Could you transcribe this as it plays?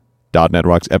.NET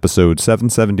Rocks episode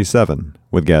 777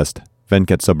 with guest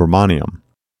Venkat Subramaniam.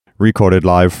 Recorded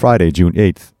live Friday, June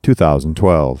 8th,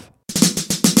 2012.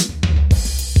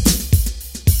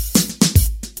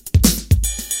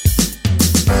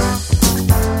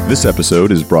 This episode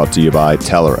is brought to you by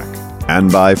Telerik and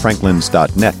by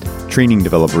Franklins.net, training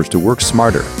developers to work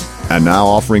smarter, and now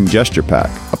offering Gesture Pack,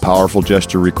 a powerful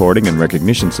gesture recording and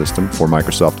recognition system for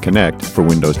Microsoft Connect for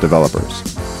Windows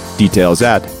developers. Details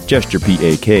at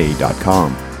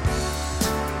gesturepak.com.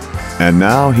 And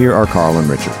now, here are Carl and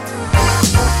Richard.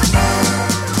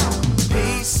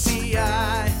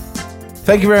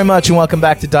 Thank you very much, and welcome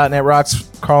back to .NET Rocks.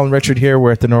 Carl and Richard here.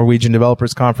 We're at the Norwegian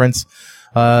Developers Conference.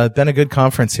 Been a good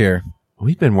conference here.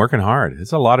 We've been working hard.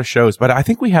 It's a lot of shows, but I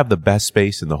think we have the best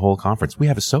space in the whole conference. We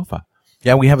have a sofa.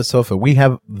 Yeah, we have a sofa. We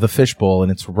have the fishbowl,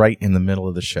 and it's right in the middle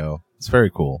of the show. It's very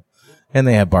cool. And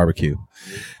they have barbecue.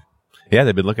 Yeah,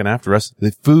 they've been looking after us.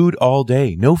 The food all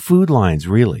day. No food lines,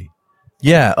 really.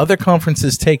 Yeah, other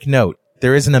conferences take note.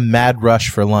 There isn't a mad rush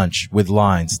for lunch with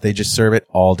lines. They just serve it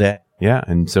all day. Yeah,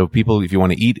 and so people, if you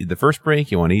want to eat at the first break,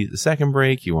 you want to eat at the second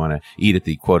break, you want to eat at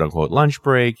the quote-unquote lunch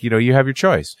break, you have your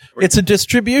choice. It's a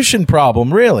distribution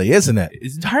problem, really, isn't it?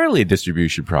 It's entirely a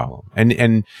distribution problem.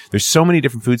 And there's so many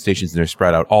different food stations, and they're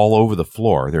spread out all over the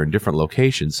floor. They're in different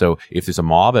locations. So if there's a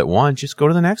mob at one, just go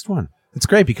to the next one. It's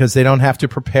great because they don't have to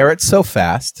prepare it so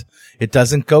fast. It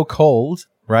doesn't go cold,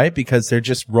 right? Because they're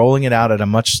just rolling it out at a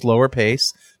much slower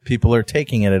pace. People are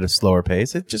taking it at a slower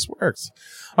pace. It just works.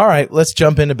 All right, let's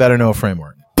jump into Better Know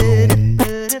Framework. All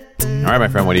right, my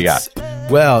friend, what do you got?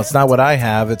 Well, it's not what I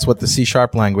have. It's what the C#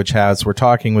 language has. We're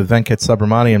talking with Venkat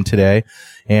Subramaniam today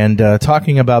and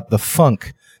talking about the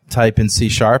func type in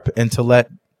C#. And to let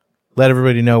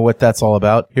everybody know what that's all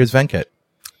about, here's Venkat.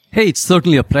 Hey, it's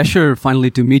certainly a pleasure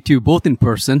finally to meet you both in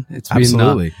person. It's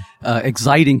been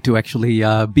exciting to actually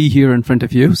be here in front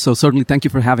of you. So certainly thank you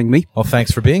for having me. Well,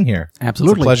 thanks for being here.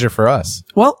 Absolutely. It's a pleasure for us.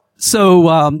 Well,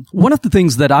 so one of the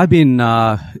things that I've been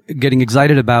getting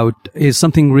excited about is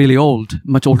something really old,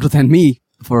 much older than me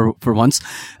for once,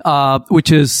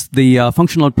 which is the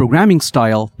functional programming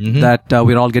style that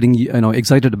we're all getting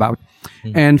excited about.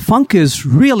 And func is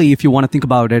really, if you want to think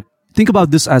about it, think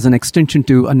about this as an extension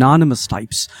to anonymous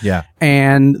types. Yeah.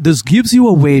 And this gives you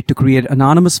a way to create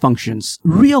anonymous functions,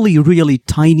 really, really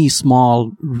tiny,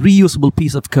 small, reusable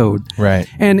piece of code. Right.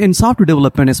 And in software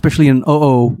development, especially in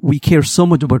OO, we care so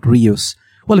much about reuse.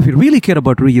 Well, if you really care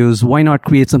about reuse, why not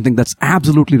create something that's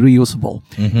absolutely reusable?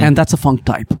 And that's a func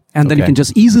type. And then you can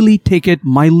just easily take it,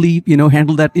 mildly,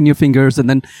 handle that in your fingers and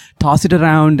then toss it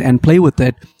around and play with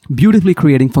it, beautifully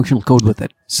creating functional code with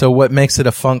it. So what makes it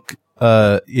a func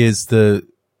is the,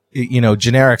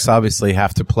 generics obviously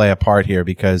have to play a part here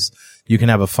because you can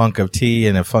have a func of T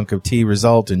and a func of T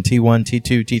result in T1,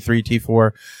 T2, T3,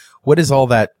 T4. What is all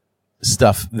that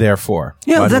stuff there for?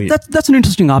 Yeah, that's an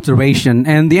interesting observation.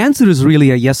 And the answer is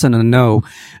really a yes and a no.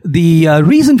 The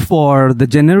reason for the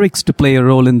generics to play a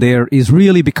role in there is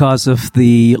really because of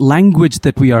the language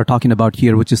that we are talking about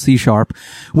here, which is C#,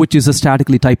 which is a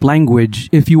statically typed language.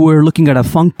 If you were looking at a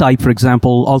func type, for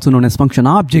example, also known as function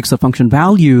objects or function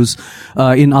values,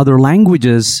 in other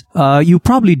languages, you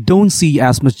probably don't see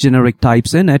as much generic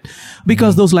types in it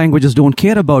because those languages don't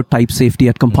care about type safety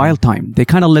at compile time. They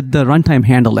kind of let the runtime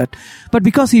handle it. But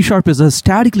because C# is a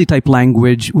statically typed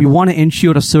language, we want to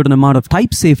ensure a certain amount of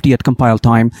type safety at compile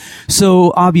time.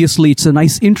 So obviously it's a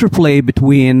nice interplay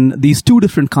between these two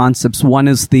different concepts. One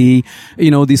is the,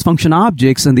 these function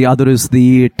objects and the other is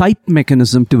the type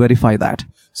mechanism to verify that.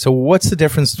 So what's the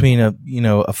difference between a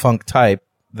func type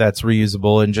that's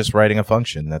reusable and just writing a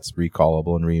function that's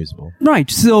recallable and reusable? Right.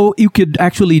 So you could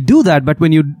actually do that, but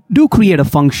when you do create a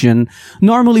function,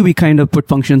 normally we kind of put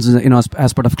functions,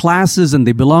 as part of classes and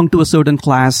they belong to a certain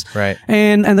class. Right.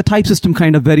 And the type system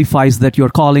kind of verifies that you're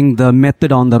calling the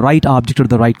method on the right object or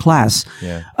the right class.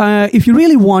 Yeah. If you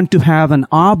really want to have an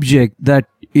object that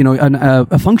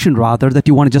a function rather that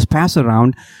you want to just pass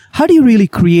around, how do you really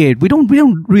create? We don't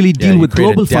really deal with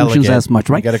global functions as much,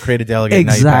 right? You got to create a delegate.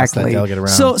 Exactly. Now you pass that delegate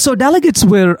around. So delegates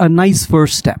were a nice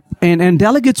first step. And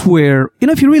delegates were,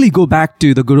 if you really go back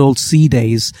to the good old C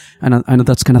days, and I know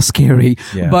that's kind of scary,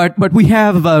 but we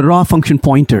have raw function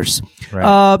pointers.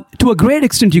 Right. To a great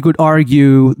extent, you could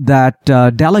argue that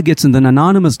delegates and then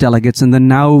anonymous delegates and then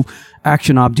now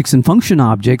action objects and function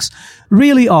objects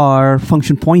really are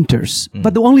function pointers.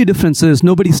 But the only difference is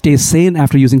nobody stays sane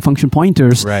after using function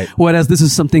pointers, right. Whereas this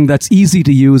is something that's easy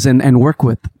to use and work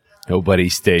with. Nobody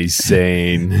stays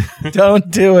sane. Don't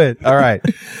do it. All right.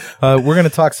 We're going to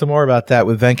talk some more about that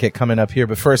with Venkat coming up here.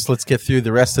 But first, let's get through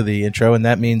the rest of the intro. And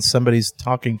that means somebody's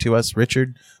talking to us.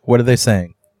 Richard, what are they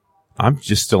saying? I'm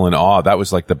just still in awe. That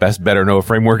was like the best better know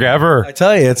framework ever. I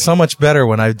tell you, it's so much better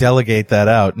when I delegate that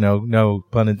out. No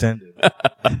pun intended.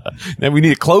 Then we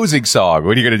need a closing song.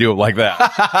 When are you going to do it like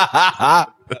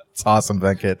that? It's awesome,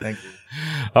 Venkat. Thank you.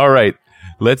 All right.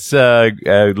 Let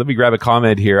me grab a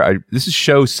comment here. This is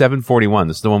show 741.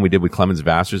 This is the one we did with Clemens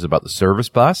Vassars about the service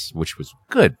bus, which was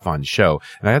good, fun show.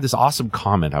 And I had this awesome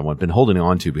comment I've been holding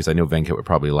on to because I know Venkat would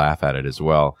probably laugh at it as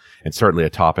well. And certainly a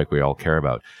topic we all care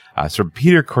about. It's from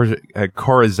Peter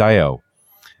Corazio.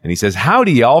 And he says,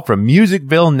 howdy, y'all, from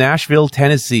Musicville, Nashville,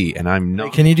 Tennessee. And I'm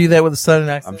not. Can you do that with a Southern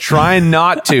accent? I'm trying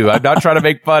not to. I'm not trying to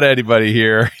make fun of anybody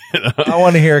here. I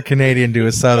want to hear a Canadian do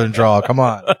a Southern drawl. Come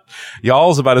on.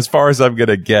 Y'all's about as far as I'm going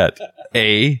to get.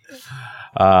 Let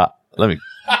me.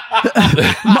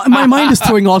 my mind is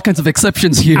throwing all kinds of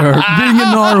exceptions here, being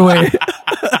in Norway.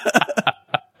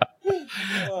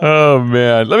 Oh,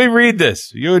 man. Let me read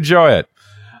this. You enjoy it.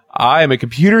 I am a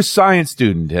computer science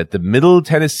student at the Middle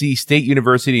Tennessee State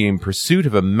University in pursuit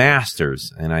of a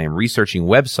master's, and I am researching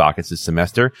WebSockets this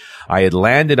semester. I had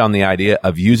landed on the idea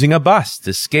of using a bus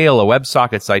to scale a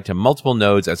WebSocket site to multiple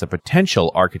nodes as a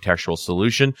potential architectural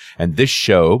solution, and this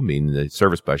show, meaning the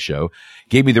service bus show,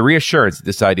 gave me the reassurance that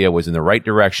this idea was in the right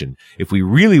direction. If we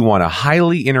really want a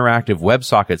highly interactive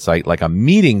WebSocket site like a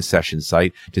meeting session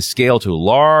site to scale to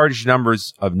large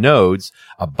numbers of nodes,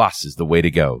 a bus is the way to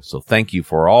go. So thank you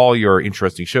for all your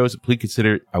interesting shows. Please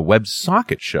consider it a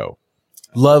WebSocket show.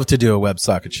 Love to do a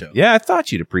WebSocket show. Yeah, I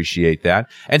thought you'd appreciate that.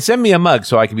 And send me a mug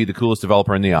so I can be the coolest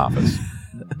developer in the office.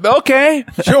 Okay,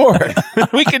 sure.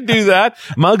 We can do that.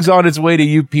 Mug's on its way to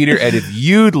you, Peter. And if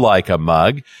you'd like a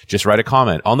mug, just write a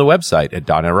comment on the website at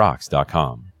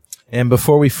 .NETRocks.com. And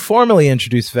before we formally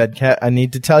introduce Venkat, I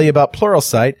need to tell you about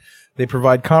Pluralsight. They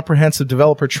provide comprehensive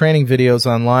developer training videos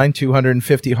online,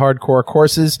 250 hardcore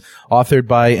courses authored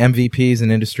by MVPs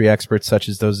and industry experts such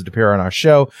as those that appear on our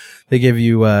show. They give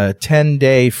you a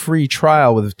 10-day free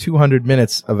trial with 200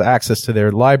 minutes of access to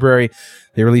their library.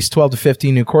 They release 12 to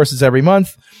 15 new courses every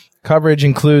month. Coverage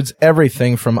includes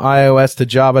everything from iOS to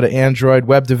Java to Android,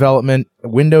 web development,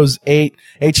 Windows 8,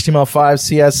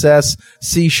 HTML5, CSS,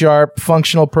 C#,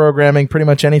 functional programming, pretty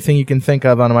much anything you can think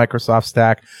of on a Microsoft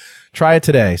stack. Try it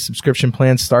today. Subscription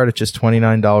plans start at just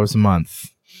 $29 a month.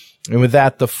 And with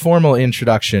that, the formal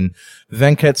introduction.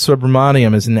 Venkat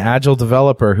Subramaniam is an agile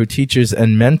developer who teaches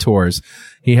and mentors.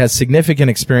 He has significant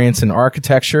experience in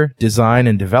architecture, design,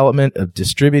 and development of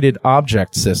distributed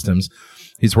object systems.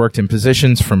 He's worked in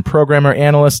positions from programmer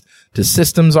analyst to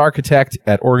systems architect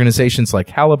at organizations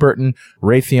like Halliburton,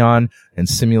 Raytheon, and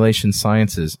Simulation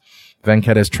Sciences.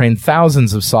 Venkat has trained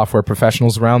thousands of software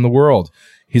professionals around the world.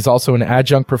 He's also an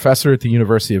adjunct professor at the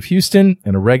University of Houston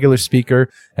and a regular speaker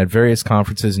at various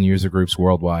conferences and user groups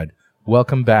worldwide.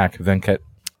 Welcome back, Venkat.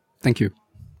 Thank you.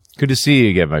 Good to see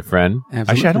you again, my friend.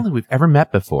 Absolutely. Actually, I don't think we've ever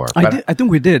met before. I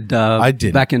think we did. I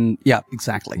did. Back in, yeah,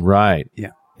 exactly. Right.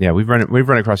 Yeah. Yeah, we've run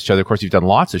across each other. Of course, you've done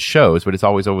lots of shows, but it's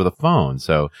always over the phone.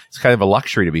 So it's kind of a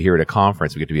luxury to be here at a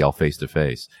conference. We get to be all face to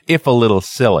face, if a little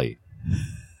silly.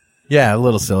 Yeah, a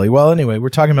little silly. Well, anyway, we're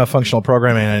talking about functional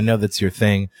programming, and I know that's your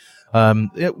thing.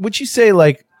 Would you say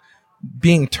like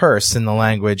being terse in the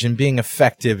language and being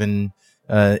effective and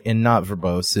not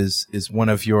verbose is one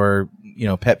of your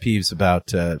pet peeves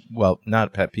about well, not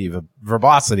a pet peeve,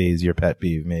 verbosity is your pet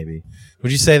peeve maybe.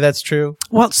 Would you say that's true?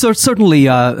 Well, so certainly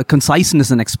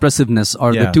conciseness and expressiveness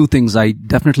are the two things I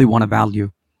definitely want to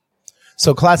value.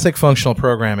 So classic functional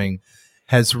programming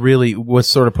was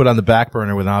sort of put on the back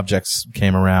burner when objects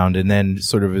came around, and then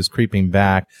sort of is creeping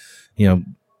back.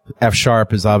 F#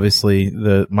 is obviously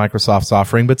the Microsoft's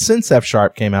offering, but since F#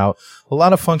 came out, a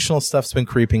lot of functional stuff's been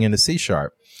creeping into C#.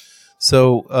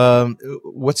 So,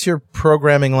 what's your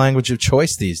programming language of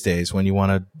choice these days when you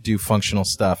want to do functional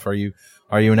stuff? Are you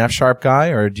an F# guy,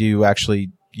 or do you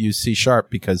actually use C#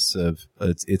 because of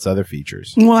its other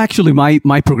features? Well, actually,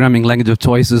 my programming language of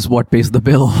choice is what pays the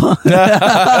bill.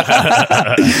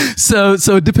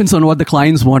 So it depends on what the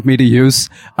clients want me to use.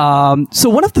 So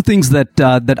one of the things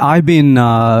that I've been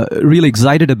really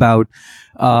excited about,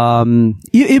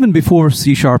 even before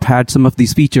C# had some of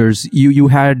these features, you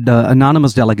had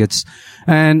anonymous delegates,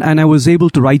 and I was able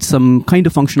to write some kind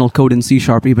of functional code in C#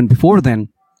 even before then.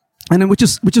 And then which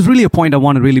is really a point I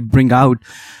want to really bring out,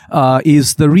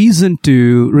 is the reason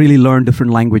to really learn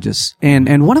different languages.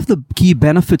 And one of the key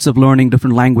benefits of learning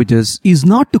different languages is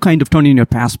not to kind of turn in your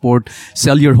passport,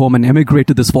 sell your home and emigrate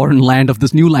to this foreign land of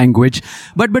this new language,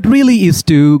 but really is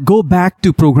to go back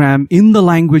to program in the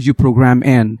language you program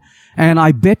in. And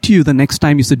I bet you the next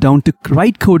time you sit down to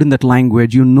write code in that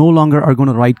language, you no longer are going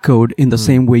to write code in the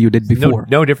same way you did before.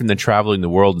 No different than traveling the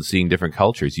world and seeing different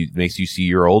cultures. It makes you see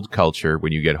your old culture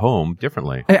when you get home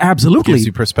differently. Absolutely. Gives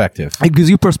you perspective. It gives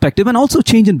you perspective and also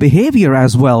change in behavior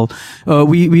as well.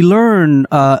 We learn,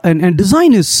 and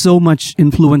design is so much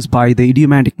influenced by the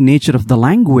idiomatic nature of the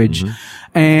language.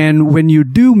 And when you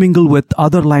do mingle with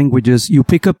other languages, you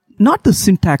pick up not the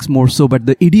syntax more so, but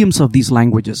the idioms of these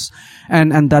languages.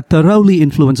 And that thoroughly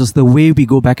influences the way we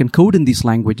go back and code in these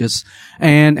languages.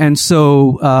 And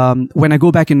so, when I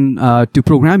go back to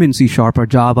program in C# or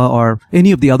Java or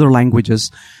any of the other languages,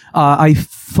 I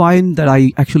find that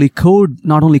I actually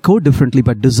not only code differently,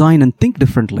 but design and think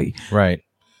differently. Right.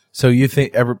 So you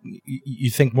think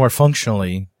more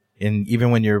functionally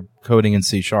even when you're coding in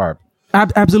C#.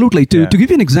 Absolutely. To give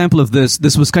you an example of this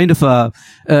was kind of a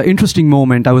interesting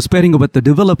moment. I was pairing up with the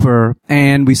developer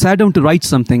and we sat down to write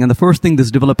something, and the first thing this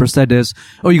developer said is,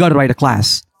 "Oh, you got to write a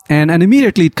class." And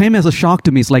immediately it came as a shock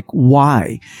to me. It's like,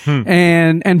 why?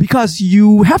 And because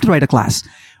you have to write a class.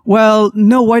 Well,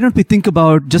 no, why don't we think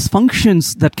about just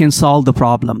functions that can solve the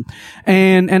problem?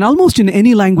 And almost in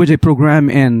any language I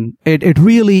program in, it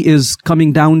really is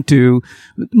coming down to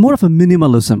more of a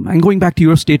minimalism. And going back to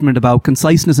your statement about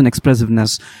conciseness and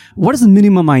expressiveness, what is the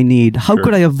minimum I need? How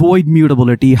could I avoid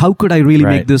mutability? How could I really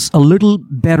make this a little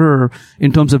better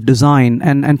in terms of design?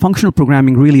 And functional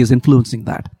programming really is influencing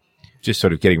that. Just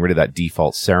sort of getting rid of that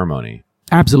default ceremony.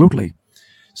 Absolutely.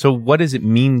 So what does it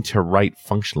mean to write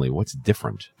functionally? What's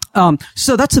different?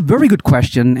 So that's a very good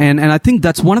question. And I think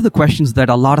that's one of the questions that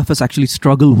a lot of us actually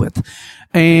struggle with.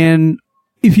 And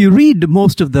if you read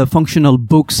most of the functional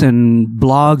books and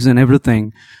blogs and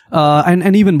everything,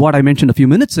 and even what I mentioned a few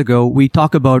minutes ago, we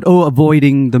talk about,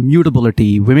 avoiding the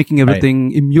mutability. We're making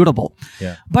everything immutable.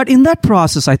 Yeah. But in that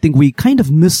process, I think we kind of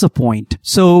miss a point.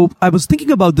 So I was thinking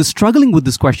about this, struggling with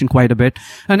this question quite a bit.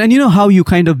 And you know how you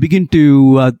kind of begin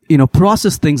to,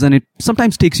 process things, and it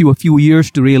sometimes takes you a few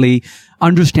years to really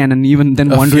understand, and even then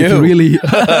wonder if you really,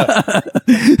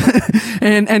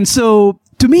 and so,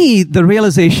 to me, the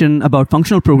realization about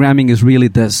functional programming is really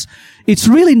this. It's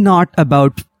really not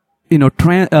about,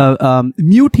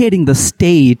 mutating the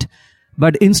state,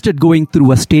 but instead going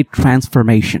through a state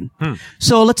transformation.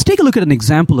 So let's take a look at an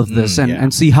example of this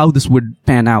and see how this would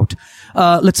pan out.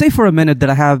 Let's say for a minute that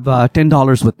I have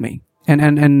 $10 with me.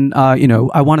 And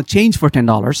I want to change for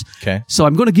 $10. Okay. So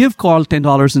I'm going to give Carl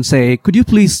 $10 and say, could you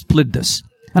please split this?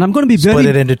 And I'm going to be split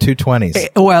it into two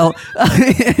 20s. Well,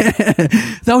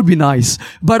 that would be nice.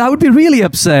 But I would be really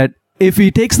upset if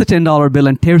he takes the $10 bill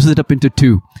and tears it up into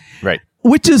two. Right.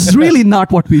 Which is really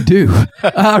not what we do.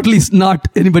 At least not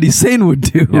anybody sane would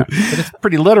do. Yeah, but it's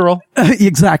pretty literal.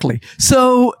 Exactly.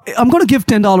 So I'm going to give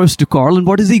 $10 to Carl, and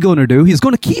what is he going to do? He's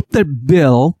going to keep the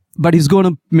bill, but he's going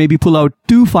to maybe pull out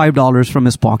two $5 from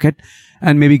his pocket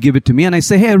and maybe give it to me. And I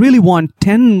say, hey, I really want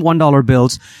 10 $1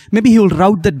 bills. Maybe he'll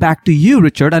route that back to you,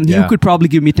 Richard, and you could probably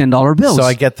give me $10 bills. So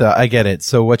I get it.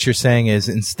 So what you're saying is,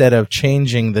 instead of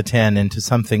changing the 10 into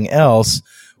something else,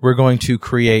 we're going to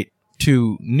create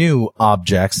two new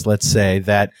objects, let's say,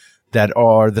 that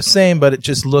are the same, but it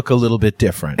just look a little bit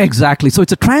different. Exactly. So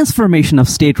it's a transformation of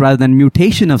state rather than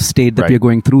mutation of state that we're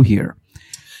going through here.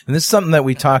 And this is something that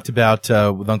we talked about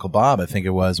with Uncle Bob, I think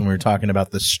it was, when we were talking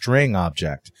about the string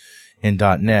object in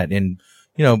 .NET. And,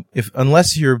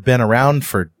 unless you've been around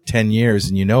for 10 years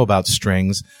and you know about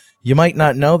strings, you might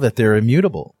not know that they're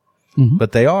immutable.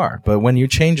 But they are. But when you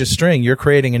change a string, you're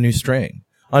creating a new string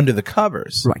under the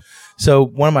covers. Right. So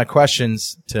one of my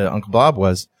questions to Uncle Bob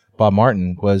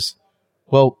Martin was,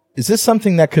 well, is this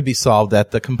something that could be solved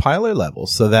at the compiler level,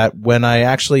 so that when I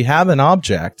actually have an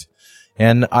object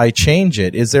and I change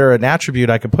it, is there an attribute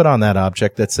I could put on that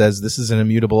object that says this is an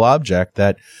immutable object,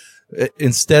 that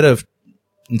instead of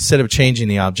changing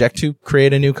the object, to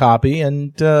create a new copy,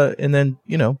 and then,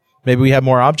 maybe we have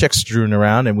more objects strewn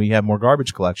around and we have more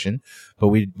garbage collection, but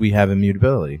we have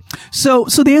immutability. So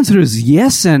the answer is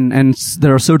yes, and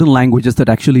there are certain languages that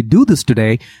actually do this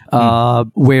today,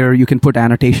 where you can put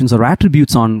annotations or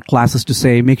attributes on classes to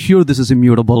say, make sure this is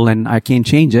immutable and I can't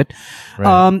change it.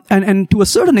 Right. And to a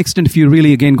certain extent, if you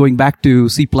really, again, going back to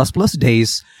C++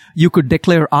 days, you could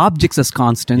declare objects as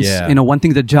constants. Yeah. One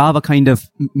thing that Java kind of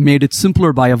made it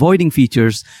simpler by avoiding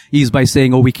features is by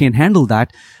saying, we can't handle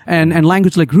that. And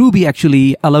language like Ruby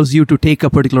actually allows you to take a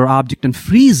particular object and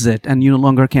freeze it, and you no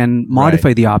longer can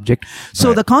modify the object.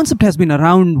 So the concept has been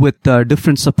around with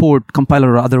different support,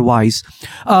 compiler or otherwise.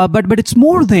 But it's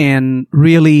more than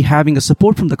really having a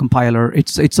support from the compiler.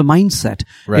 It's a mindset.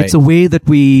 Right. It's a way that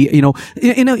we, in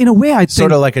a way, I think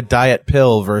sort of like a diet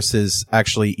pill versus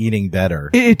actually eating better.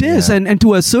 It It is. And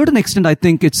to a certain extent, I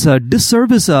think it's a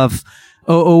disservice of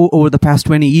over the past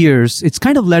 20 years. It's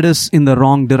kind of led us in the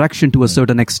wrong direction to a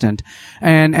certain extent.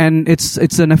 And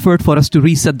it's an effort for us to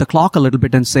reset the clock a little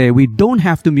bit and say we don't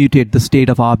have to mutate the state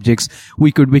of objects.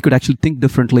 We could actually think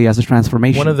differently as a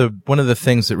transformation. One of the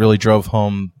things that really drove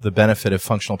home the benefit of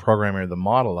functional programming, or the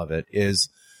model of it, is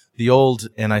the old,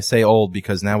 and I say old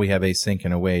because now we have async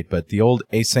and await, but the old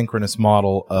asynchronous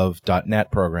model of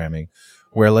 .NET programming,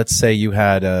 where let's say you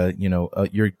had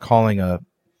you're calling a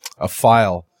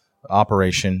file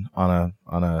operation on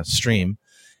a stream,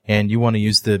 and you want to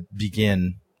use the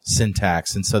begin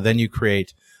syntax, and so then you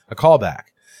create a callback,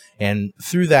 and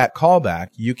through that callback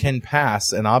you can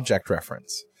pass an object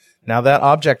reference. Now that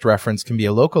object reference can be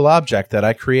a local object that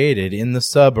I created in the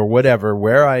sub or whatever,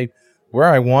 where I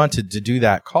wanted to do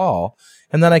that call,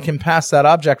 and then I can pass that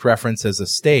object reference as a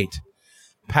state,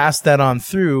 pass that on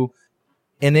through,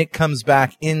 and it comes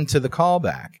back into the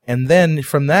callback. And then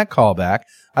from that callback,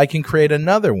 I can create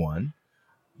another one,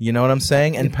 you know what I'm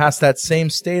saying, and pass that same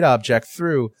state object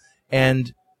through,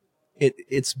 and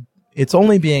it's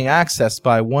only being accessed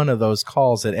by one of those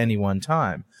calls at any one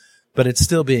time, but it's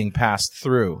still being passed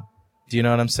through. Do you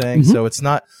know what I'm saying? Mm-hmm. So it's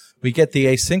not, we get the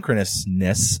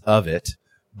asynchronousness of it,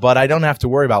 but I don't have to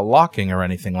worry about locking or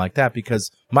anything like that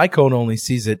because my code only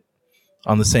sees it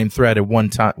on the same thread at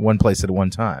one place at one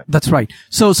time. That's right.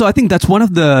 So I think that's one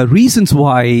of the reasons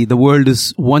why the world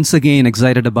is once again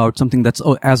excited about something that's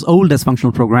as old as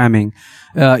functional programming,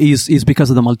 is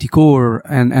because of the multi-core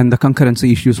and the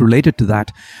concurrency issues related to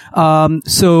that.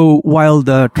 So while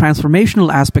the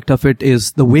transformational aspect of it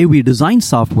is the way we design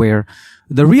software,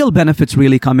 the real benefits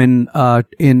really come in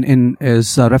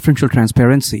referential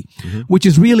transparency, which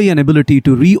is really an ability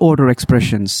to reorder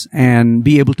expressions and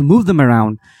be able to move them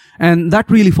around. And that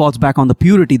really falls back on the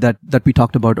purity that we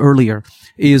talked about earlier,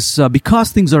 is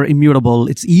because things are immutable,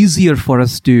 it's easier for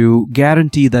us to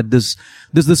guarantee that this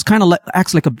kind of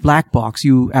acts like a black box.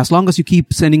 As long as you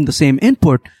keep sending the same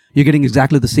input, you're getting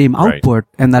exactly the same output,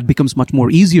 and that becomes much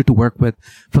more easier to work with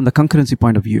from the concurrency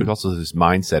point of view. There's also this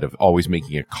mindset of always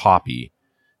making a copy,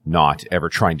 not ever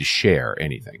trying to share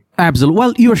anything. Absolutely.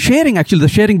 Well, the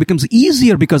sharing becomes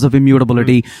easier because of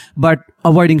immutability, but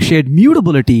avoiding shared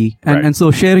mutability. And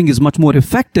so sharing is much more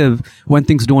effective when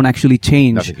things don't actually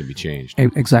change. Nothing can be changed.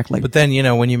 Exactly. But then,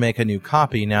 when you make a new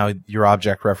copy, now your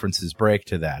object references break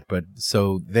to that. But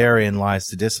so therein lies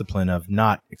the discipline of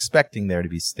not expecting there to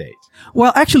be state.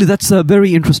 Well, actually, that's a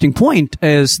very interesting point,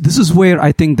 as this is where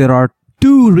I think there are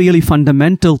two really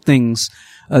fundamental things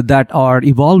that are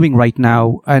evolving right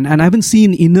now. And I haven't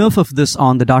seen enough of this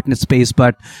on the .NET space,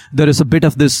 but there is a bit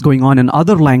of this going on in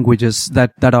other languages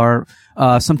that are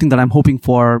something that I'm hoping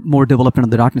for more development in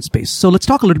the .NET space. So let's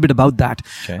talk a little bit about that.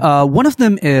 Okay. One of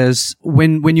them is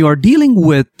when you are dealing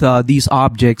with these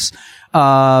objects,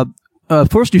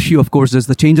 first issue, of course, is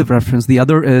the change of reference. The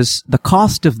other is the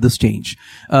cost of this change.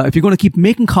 If you're going to keep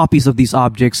making copies of these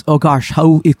objects, oh gosh,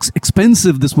 how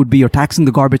expensive this would be. You're taxing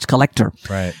the garbage collector.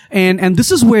 Right. And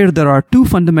this is where there are two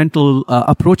fundamental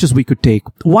approaches we could take.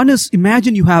 One is,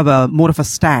 imagine you have more of a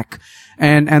stack,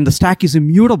 and the stack is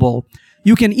immutable.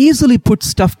 You can easily put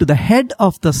stuff to the head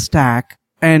of the stack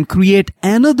and create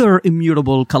another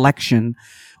immutable collection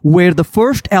where the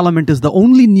first element is the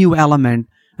only new element,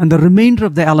 and the remainder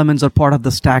of the elements are part of the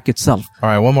stack itself. All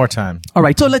right, one more time. All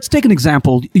right, so let's take an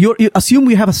example. You assume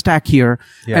we have a stack here,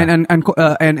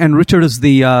 and Richard is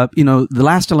the the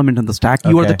last element in the stack.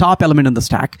 You are the top element in the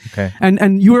stack. Okay.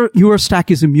 And your stack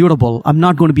is immutable. I'm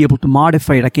not going to be able to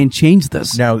modify it. I can't change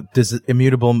this. Now, does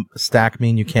immutable stack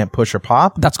mean you can't push or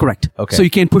pop? That's correct. Okay. So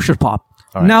you can't push or pop.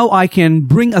 All right. Now I can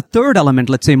bring a third element,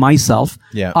 let's say myself.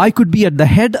 Yeah. I could be at the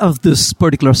head of this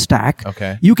particular stack.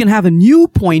 Okay. You can have a new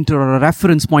pointer or a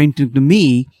reference pointing to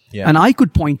me, and I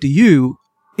could point to you.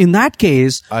 In that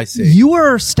case, I see.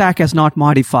 Your stack has not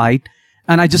modified,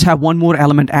 and I just have one more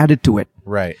element added to it.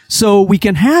 Right. So we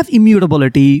can have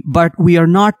immutability, but we are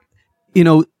not,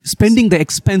 spending the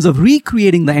expense of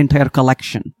recreating the entire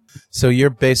collection. So you're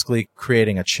basically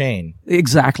creating a chain.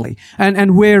 Exactly.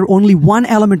 And where only one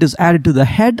element is added to the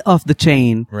head of the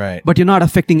chain, right, but you're not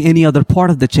affecting any other part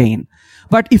of the chain.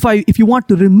 But if you want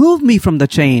to remove me from the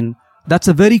chain, that's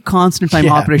a very constant time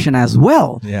operation as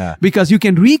well. Yeah. Because you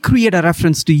can recreate a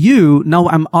reference to you. Now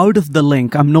I'm out of the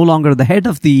link. I'm no longer the head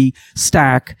of the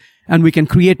stack, and we can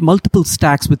create multiple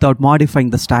stacks without modifying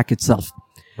the stack itself.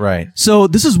 Right. So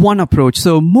this is one approach.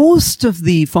 So most of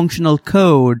the functional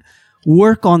code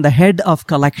work on the head of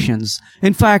collections.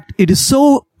 In fact, it is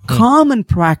so common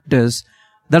practice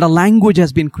that a language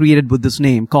has been created with this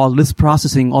name called Lisp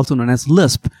processing, also known as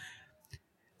Lisp.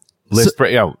 List,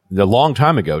 a long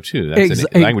time ago too. That's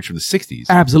a language from the 60s.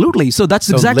 Absolutely. So that's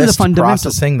exactly list the fundamental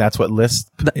processing. That's what Lisp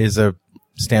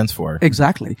stands for.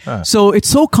 Exactly. So it's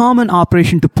so common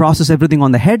operation to process everything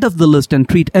on the head of the list and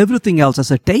treat everything else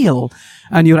as a tail.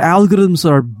 And your algorithms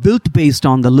are built based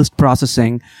on the list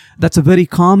processing. That's a very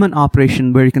common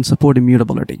operation where you can support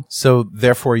immutability. So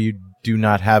therefore you do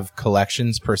not have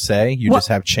collections per se. You just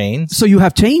have chains. So you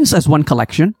have chains as one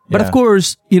collection. But of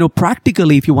course,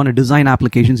 practically, if you want to design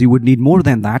applications, you would need more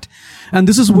than that. And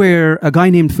this is where a guy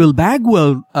named Phil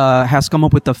Bagwell has come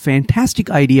up with a fantastic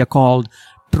idea called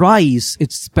TRIES.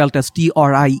 It's spelled as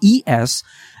TRIES.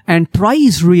 And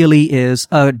TRIES really is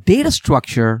a data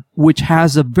structure which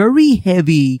has a very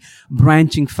heavy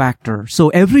branching factor. So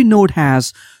every node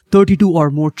has 32 or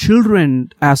more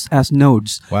children as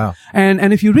nodes. Wow.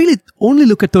 And if you really only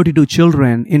look at 32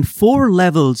 children, in 4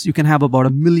 levels, you can have about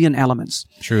 1 million elements.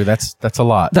 True. That's a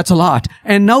lot. That's a lot.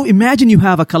 And now imagine you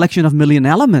have a collection of 1 million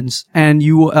elements and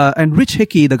and Rich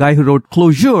Hickey, the guy who wrote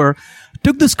Clojure,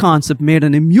 took this concept, made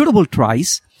an immutable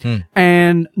TRIES.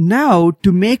 And now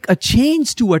to make a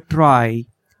change to a trie,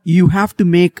 you have to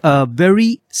make a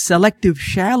very selective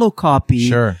shallow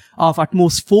copy of at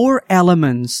most 4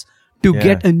 elements to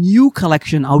get a new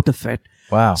collection out of it.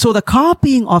 Wow. So the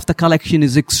copying of the collection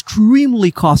is extremely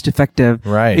cost effective.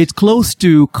 Right. It's close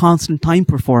to constant time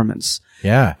performance.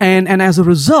 Yeah. And as a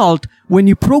result, when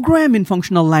you program in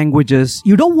functional languages,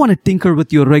 you don't want to tinker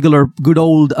with your regular good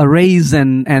old arrays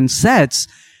and sets.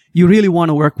 You really want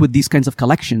to work with these kinds of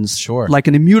collections. Sure. Like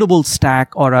an immutable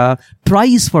stack or a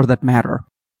TRIES for that matter.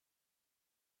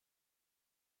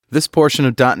 This portion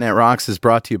of .NET Rocks is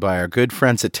brought to you by our good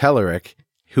friends at Telerik,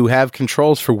 who have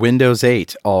controls for Windows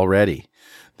 8 already.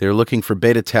 They're looking for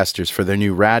beta testers for their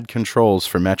new rad controls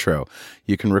for Metro.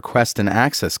 You can request an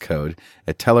access code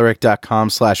at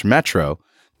telerik.com/metro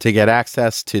to get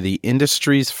access to the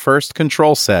industry's first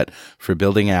control set for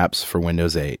building apps for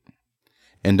Windows 8.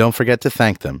 And don't forget to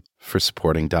thank them for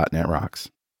supporting .NET Rocks.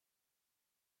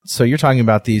 So you're talking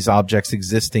about these objects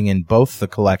existing in both the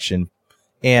collection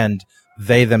and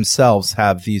they themselves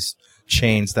have these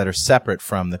chains that are separate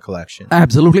from the collection.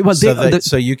 Absolutely. Well,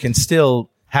 so you can still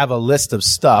have a list of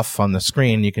stuff on the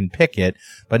screen. You can pick it,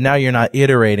 but now you're not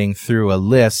iterating through a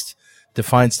list to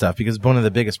find stuff, because one of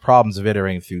the biggest problems of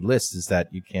iterating through lists is that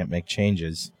you can't make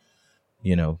changes,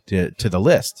 to the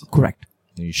list. Correct.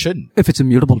 You shouldn't. If it's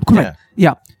immutable. Correct.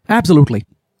 Yeah, absolutely.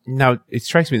 Now, it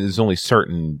strikes me that there's only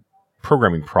certain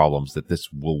programming problems that this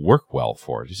will work well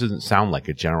for. It just doesn't sound like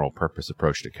a general purpose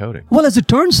approach to coding. Well, as it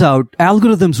turns out,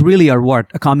 algorithms really are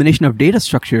a combination of data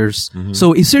structures. Mm-hmm.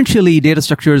 So essentially, data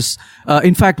structures,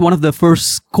 in fact, one of the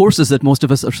first courses that most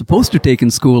of us are supposed to take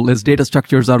in school is data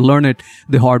structures or learn it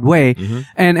the hard way. Mm-hmm.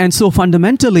 And so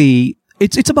fundamentally,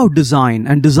 it's about design,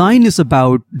 and design is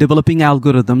about developing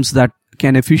algorithms that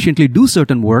can efficiently do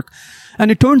certain work. And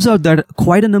it turns out that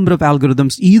quite a number of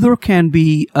algorithms either can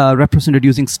be represented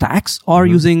using stacks or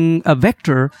using a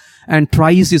vector. And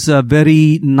TRIES is a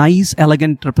very nice,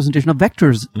 elegant representation of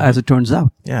vectors, as it turns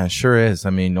out. Yeah, it sure is. I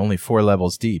mean, only 4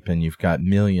 levels deep, and you've got a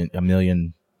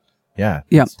million. Yeah.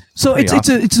 Yeah. So it's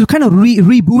awesome. it's kind of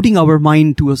rebooting our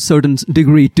mind to a certain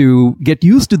degree to get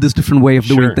used to this different way of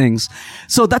doing things.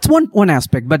 So that's one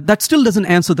aspect, but that still doesn't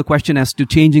answer the question as to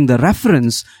changing the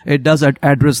reference. It does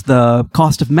address the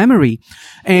cost of memory,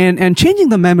 and changing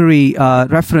the memory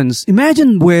reference.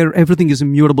 Imagine where everything is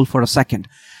immutable for a second.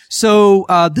 So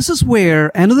this is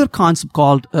where another concept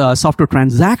called software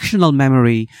transactional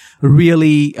memory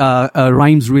really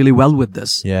rhymes really well with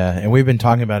this. Yeah, and we've been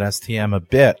talking about STM a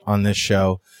bit on this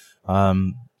show,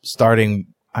 starting,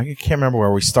 I can't remember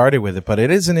where we started with it, but it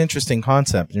is an interesting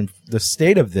concept. And the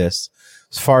state of this,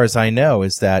 as far as I know,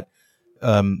 is that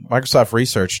Microsoft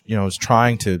Research, is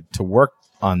trying to work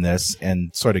on this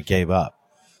and sort of gave up.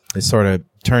 It sort of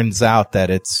turns out that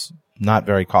it's not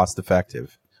very cost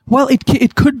effective. Well,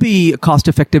 it could be cost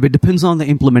effective. It depends on the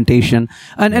implementation,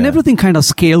 and everything kind of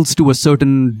scales to a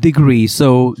certain degree.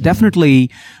 So definitely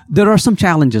there are some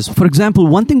challenges. For example,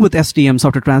 one thing with STM,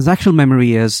 software transactional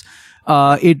memory, is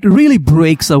it really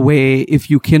breaks away if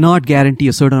you cannot guarantee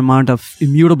a certain amount of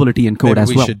immutability in code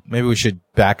as well. Maybe we should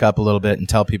back up a little bit and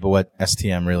tell people what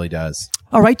STM really does.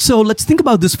 All right. So let's think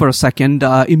about this for a second.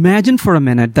 Imagine for a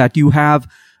minute that you have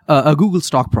a Google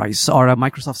stock price or a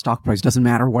Microsoft stock price, doesn't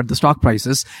matter what the stock price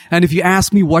is. And if you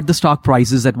ask me what the stock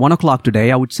price is at 1:00 today,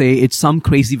 I would say it's some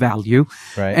crazy value.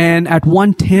 Right. And at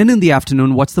 1:10 in the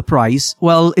afternoon, what's the price?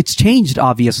 Well, it's changed,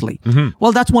 obviously. Mm-hmm.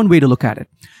 Well, that's one way to look at it.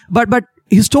 But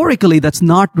historically, that's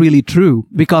not really true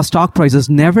because stock prices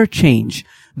never change.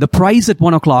 The price at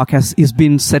 1 o'clock is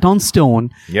been set on stone.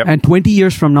 Yep. And 20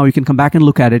 years from now, you can come back and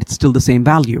look at it. It's still the same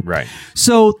value. Right.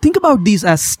 So think about these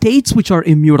as states which are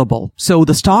immutable. So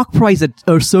the stock price at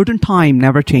a certain time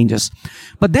never changes.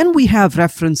 But then we have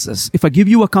references. If I give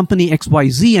you a company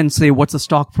XYZ and say, what's the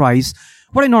stock price?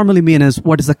 What I normally mean is,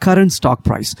 what is the current stock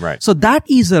price? Right. So that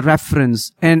is a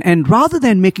reference. And rather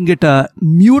than making it a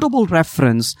mutable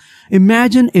reference,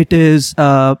 imagine it is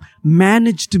a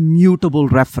managed mutable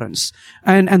reference.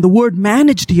 And the word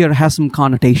managed here has some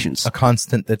connotations. A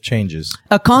constant that changes.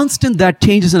 A constant that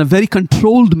changes in a very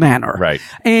controlled manner. Right.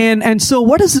 And so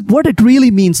what it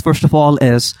really means, first of all,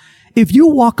 is if you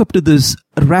walk up to this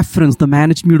reference, the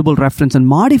managed mutable reference, and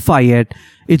modify it,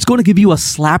 it's going to give you a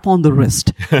slap on the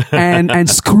wrist and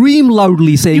scream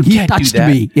loudly saying, he touched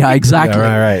me. Yeah, exactly.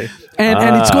 Yeah, right.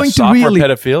 And it's going to software really...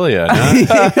 pedophilia.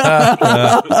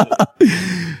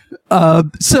 Huh?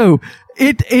 So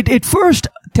it first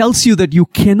tells you that you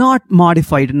cannot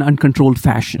modify it in an uncontrolled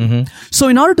fashion. Mm-hmm. So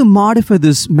in order to modify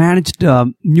this managed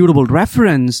mutable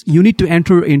reference, you need to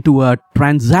enter into a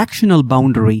transactional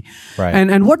boundary. Right.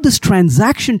 And what this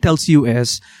transaction tells you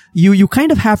is you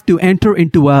kind of have to enter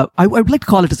into I would like to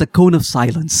call it as a cone of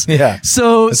silence. Yeah.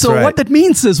 So right. what that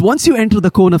means is once you enter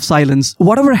the cone of silence,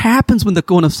 whatever happens when the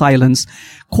cone of silence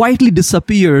quietly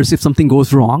disappears if something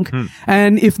goes wrong.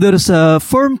 And if there is a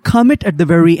firm commit at the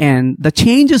very end, the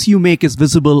changes you make is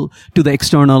visible to the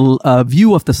external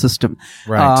view of the system.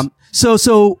 Right.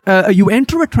 So you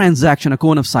enter a transaction, a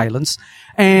cone of silence,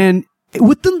 and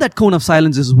within that cone of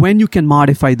silence is when you can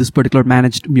modify this particular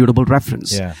managed mutable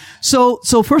reference. Yeah. So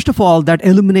first of all, that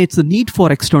eliminates the need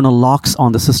for external locks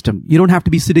on the system. You don't have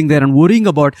to be sitting there and worrying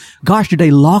about, gosh, did I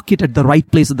lock it at the right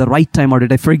place at the right time or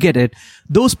did I forget it?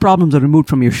 Those problems are removed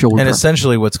from your shoulder. And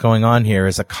essentially what's going on here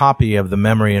is a copy of the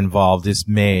memory involved is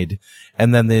made,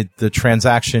 and then the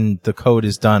transaction, the code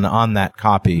is done on that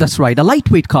copy. That's right. A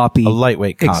lightweight copy. A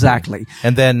lightweight copy. Exactly.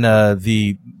 And then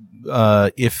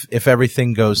if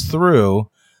everything goes through,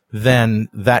 then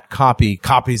that copy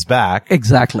copies back.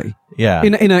 Exactly. Yeah.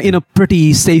 In a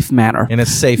pretty safe manner. In a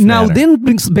safe now, manner. then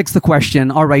begs the question,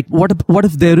 all right, what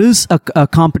if there is a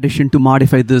competition to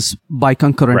modify this by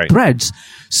concurrent threads?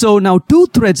 So now two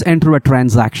threads enter a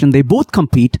transaction. They both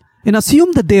compete. And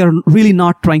assume that they are really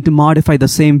not trying to modify the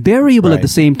same variable at the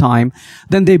same time,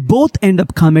 then they both end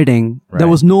up committing. Right. There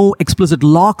was no explicit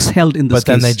locks held in this case.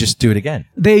 But then they just do it again.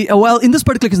 Well, in this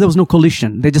particular case, there was no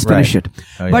collision. They just finish it.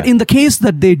 Oh, But yeah. in the case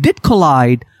that they did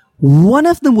collide, one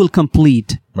of them will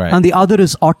complete and the other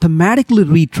is automatically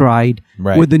retried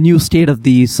with the new state of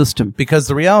the system. Because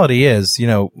the reality is,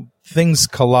 things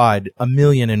collide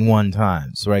 1,000,001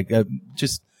 times, right?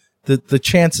 Just the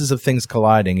chances of things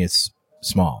colliding is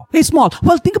small. It's small.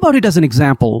 Well, think about it as an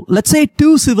example. Let's say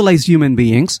two civilized human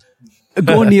beings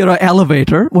go near an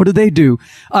elevator. What do?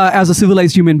 As a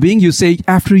civilized human being, you say,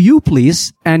 after you,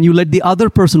 please, and you let the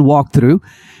other person walk through.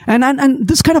 And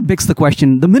this kind of begs the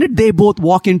question. The minute they both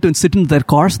walk into and sit in their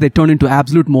cars, they turn into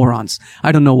absolute morons.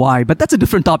 I don't know why, but that's a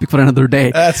different topic for another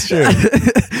day. That's true.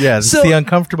 Yeah, it's the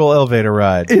uncomfortable elevator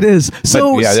ride. It is.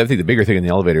 So But, I think the bigger thing in the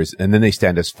elevators, and then they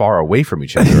stand as far away from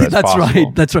each other as that's possible.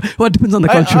 right. That's right. Well, it depends on the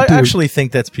culture I too. actually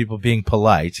think that's people being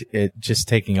polite. It just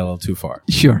taking a little too far.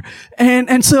 Sure.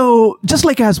 And so just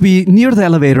like as we near the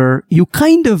elevator, you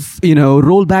kind of,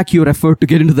 roll back your effort to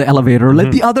get into the elevator,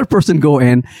 let the other person go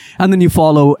in, and then you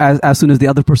follow as soon as the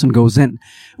other person goes in,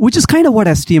 which is kind of what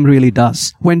STM really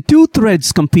does. When two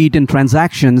threads compete in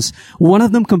transactions, one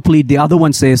of them complete, the other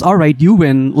one says, all right, you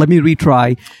win, let me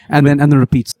retry, and then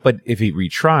repeats. But if he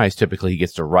retries, typically he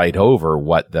gets to write over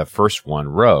what the first one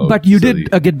wrote. But you did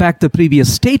get back the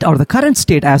previous state or the current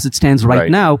state as it stands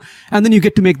right now, and then you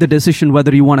get to make the decision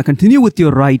whether you want to continue with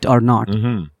your right or not.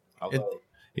 Mm-hmm.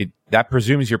 That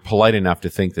presumes you're polite enough to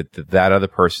think that other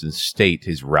person's state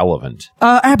is relevant.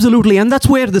 Absolutely. And that's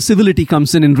where the civility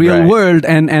comes in real world.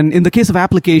 And in the case of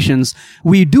applications,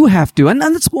 we do have to. And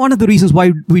that's one of the reasons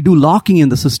why we do locking in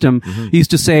the system is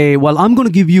to say, well, I'm going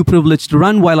to give you privilege to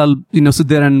run while I'll, sit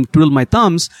there and twiddle my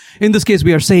thumbs. In this case,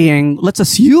 we are saying, let's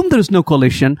assume there is no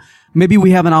collision. Maybe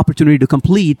we have an opportunity to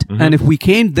complete. And if we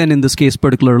can't, then in this case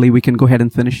particularly, we can go ahead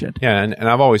and finish it. Yeah. And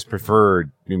I've always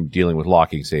preferred dealing with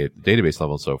locking, say at the database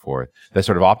level and so forth. That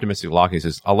sort of optimistic locking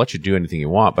says, I'll let you do anything you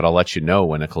want, but I'll let you know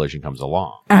when a collision comes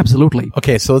along. Absolutely.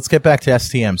 Okay. So let's get back to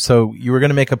STM. So you were going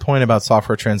to make a point about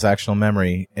software transactional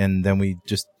memory, and then we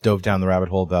just dove down the rabbit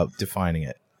hole about defining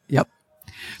it. Yep.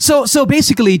 So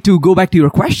basically, to go back to your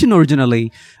question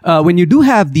originally, when you do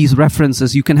have these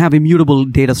references, you can have immutable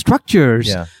data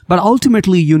structures, but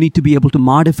ultimately you need to be able to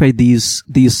modify these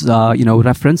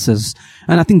references.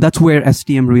 And I think that's where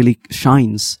STM really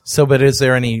shines. So, but is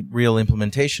there any real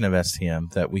implementation of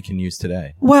STM that we can use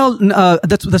today? Well,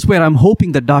 that's where I'm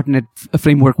hoping that .NET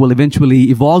framework will eventually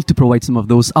evolve to provide some of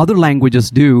those. Other languages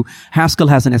do. Haskell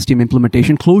has an STM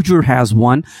implementation. Clojure has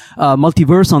one.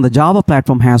 Multiverse on the Java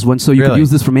platform has one. So you can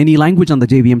use this from any language on the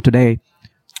JVM today.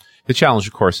 The challenge,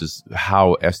 of course, is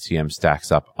how STM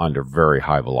stacks up under very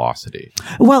high velocity.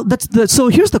 Well, so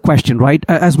here's the question, right?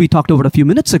 As we talked about a few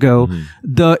minutes ago,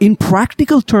 in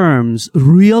practical terms,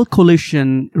 real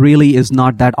collision really is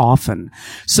not that often.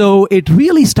 So it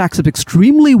really stacks up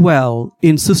extremely well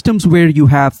in systems where you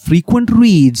have frequent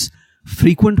reads,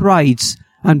 frequent writes,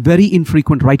 and very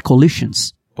infrequent write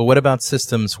collisions. But what about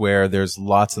systems where there's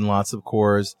lots and lots of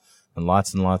cores and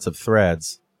lots of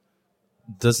threads?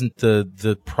 Doesn't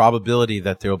the probability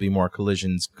that there will be more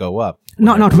collisions go up?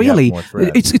 Not really.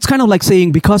 It's kind of like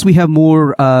saying because we have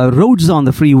more roads on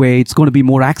the freeway, it's going to be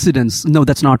more accidents. No,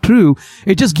 that's not true.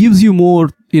 It just gives you more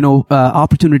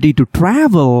opportunity to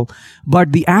travel,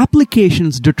 but the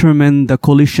applications determine the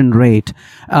collision rate,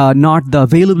 not the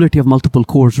availability of multiple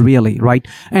cores really, right?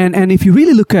 And if you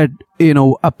really look at,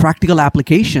 practical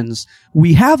applications,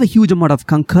 we have a huge amount of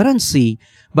concurrency,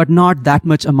 but not that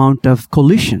much amount of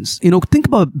collisions. Think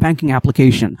about banking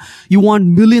application. You want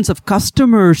millions of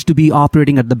customers to be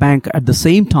operating at the bank at the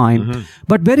same time,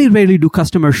 but very rarely do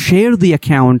customers share the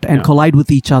account and collide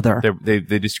with each other.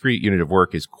 The discrete unit of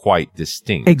work is quite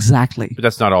distinct. Exactly. But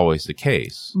that's not always the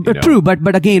case. True,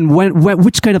 but again,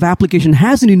 which kind of application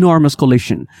has an enormous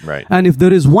collision? Right. And if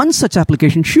there is one such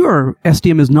application, sure,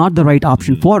 STM is not the right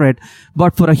option for it,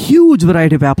 but for a huge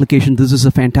variety of applications, this is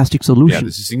a fantastic solution. Yeah,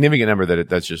 there's a significant number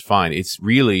that's just fine. It's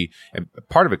really, and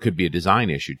part of it could be a design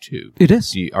issue too. It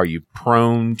is. Are you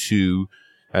prone to,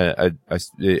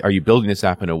 are you building this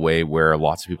app in a way where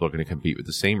lots of people are going to compete with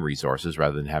the same resources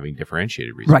rather than having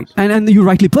differentiated resources? Right. And you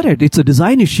rightly put it. It's a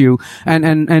design issue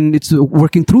and it's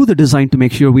working through the design to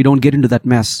make sure we don't get into that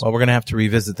mess. Well, we're going to have to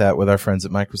revisit that with our friends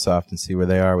at Microsoft and see where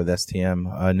they are with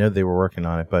STM. I know they were working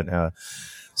on it, but,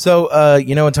 so,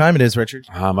 you know what time it is, Richard?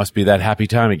 Must be that happy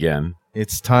time again.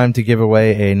 It's time to give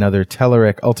away another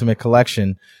Telerik Ultimate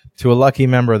Collection to a lucky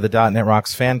member of the .NET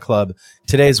Rocks fan club.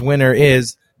 Today's winner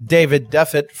is David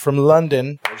Duffett from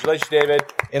London. Congratulations, David.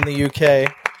 In the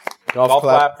UK. Golf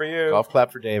clap for you. Golf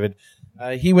clap for David.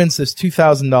 He wins this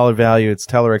 $2,000 value. It's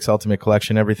Telerik's Ultimate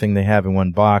Collection, everything they have in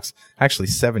one box. Actually,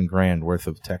 $7,000 worth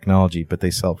of technology, but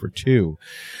they sell for $2,000.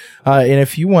 And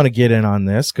if you want to get in on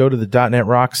this, go to the .NET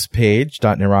Rocks page,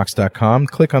 .NETRocks.com,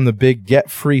 click on the big Get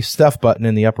Free Stuff button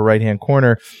in the upper right-hand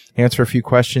corner, answer a few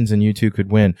questions, and you too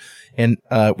could win. And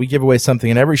we give away something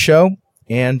in every show,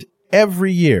 and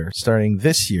every year, starting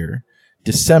this year,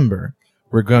 December,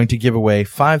 we're going to give away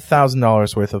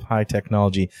 $5,000 worth of high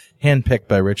technology, handpicked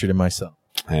by Richard and myself.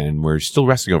 And we're still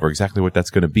wrestling over exactly what that's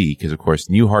going to be, because, of course,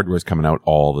 new hardware is coming out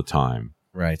all the time.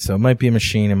 Right. So it might be a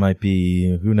machine. It might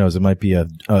be, who knows, it might be a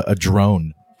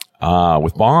drone.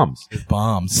 With bombs. With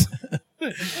bombs.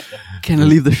 Can I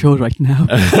leave the show right now?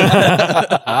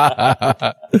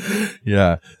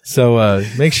 Yeah. So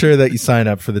make sure that you sign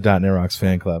up for the .NET Rocks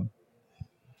fan club.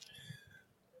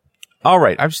 All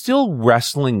right. I'm still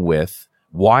wrestling with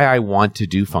why I want to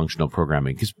do functional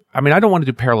programming. Because, I don't want to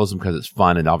do parallelism because it's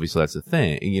fun, and obviously that's the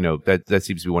thing. That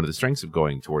seems to be one of the strengths of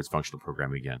going towards functional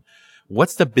programming again.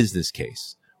 What's the business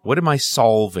case? What am I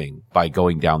solving by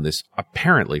going down this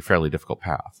apparently fairly difficult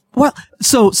path? Well,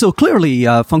 so clearly,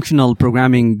 functional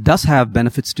programming does have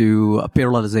benefits to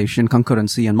parallelization,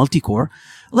 concurrency, and multicore.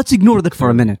 Let's ignore that for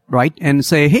a minute, right? And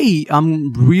say, hey,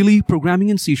 I'm really programming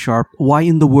in C#. Why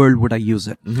in the world would I use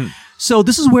it? So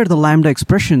this is where the Lambda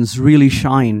expressions really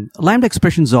shine. Lambda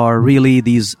expressions are really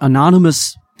these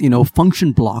anonymous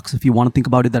function blocks, if you want to think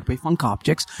about it that way, func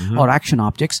objects or action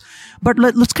objects. But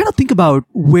let's kind of think about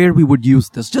where we would use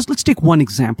this. Just let's take one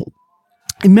example.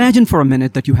 Imagine for a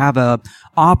minute that you have a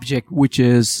object which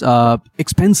is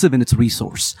expensive in its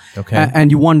resource,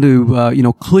 and you want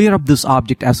to clear up this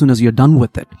object as soon as you're done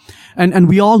with it. And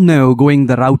we all know going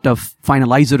the route of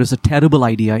finalizer is a terrible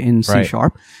idea in C#.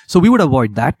 So we would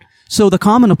avoid that. So the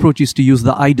common approach is to use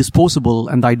the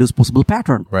idisposable and the idisposable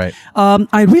pattern. Right.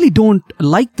 I really don't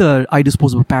like the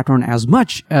idisposable pattern as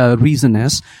much. Reason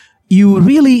is you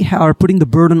really are putting the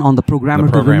burden on the programmer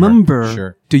to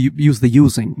remember to use the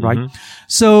using, right?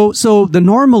 So the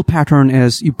normal pattern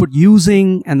is you put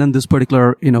using and then this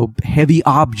particular, heavy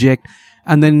object,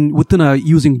 And then within a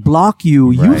using block,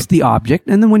 you use the object.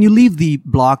 And then when you leave the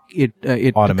block, it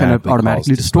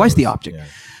automatically destroys the object. Yeah.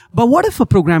 But what if a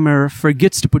programmer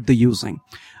forgets to put the using?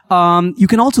 You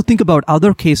can also think about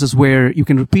other cases where you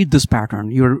can repeat this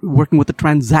pattern. You're working with a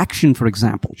transaction, for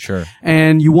example. Sure.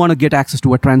 And you want to get access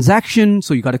to a transaction.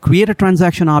 So you got to create a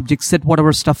transaction object, set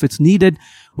whatever stuff it's needed.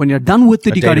 When you're done with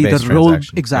it, you got to either roll,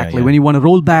 exactly. When you want to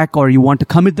roll back or you want to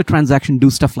commit the transaction, do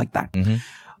stuff like that. Mm-hmm.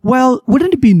 Well,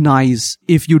 wouldn't it be nice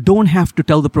if you don't have to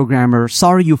tell the programmer,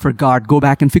 sorry, you forgot, go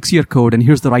back and fix your code and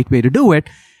here's the right way to do it?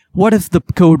 What if the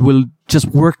code will just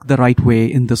work the right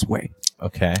way in this way?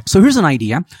 Okay. So here's an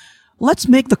idea. Let's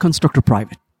make the constructor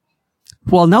private.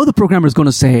 Well, now the programmer is going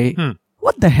to say,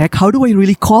 what the heck? How do I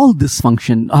really call this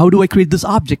function? How do I create this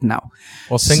object now?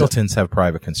 Well, singletons have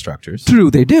private constructors. True,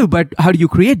 they do. But how do you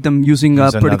create them using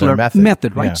a particular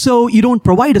method, right? Yeah. So you don't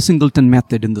provide a singleton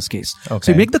method in this case. Okay.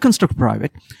 So you make the constructor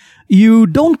private. You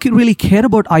don't really care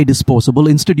about idisposable.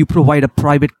 Instead, you provide a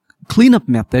private cleanup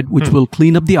method, which will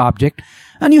clean up the object.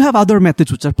 And you have other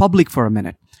methods which are public for a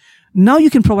minute. Now you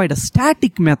can provide a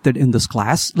static method in this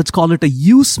class. Let's call it a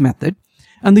use method.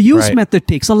 And the use method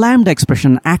takes a lambda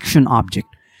expression action object.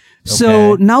 Okay.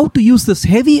 So now to use this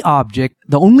heavy object,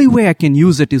 the only way I can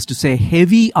use it is to say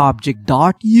heavy object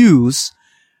dot use,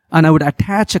 and I would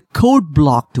attach a code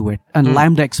block to it and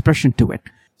lambda expression to it.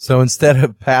 So instead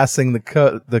of passing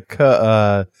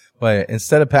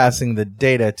instead of passing the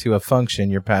data to a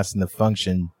function, you're passing the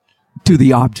function to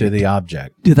the object. To the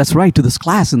object. Yeah, that's right, to this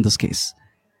class in this case.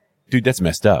 Dude, that's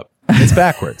messed up. It's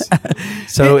backwards.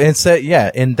 So instead,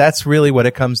 and that's really what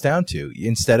it comes down to.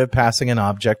 Instead of passing an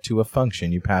object to a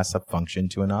function, you pass a function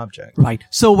to an object. Right.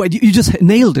 So you just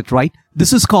nailed it, right?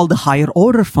 This is called the higher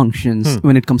order functions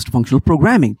when it comes to functional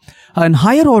programming. An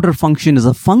higher order function is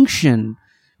a function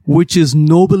which is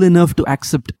noble enough to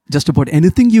accept just about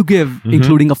anything you give,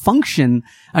 including a function,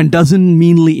 and doesn't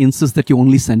meanly insist that you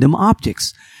only send him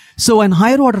objects. So an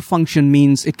higher order function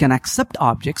means it can accept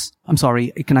objects.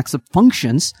 It can accept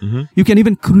functions. You can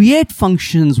even create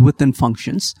functions within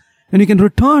functions. And you can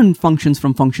return functions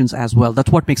from functions as well.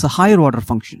 That's what makes a higher order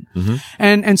function.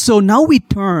 And so now we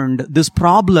turned this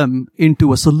problem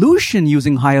into a solution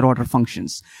using higher order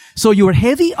functions. So your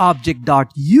heavy object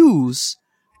dot use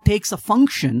takes a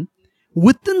function.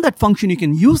 Within that function, you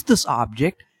can use this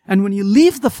object. And when you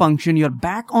leave the function, you're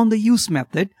back on the use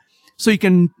method. So you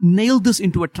can nail this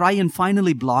into a try and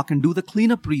finally block and do the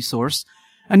cleanup resource.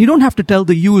 And you don't have to tell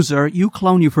the user, you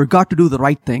clown, you forgot to do the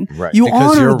right thing. Right.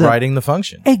 Because you're writing the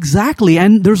function. Exactly.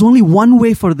 And there's only one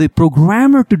way for the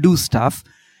programmer to do stuff.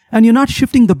 And you're not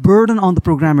shifting the burden on the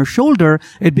programmer's shoulder.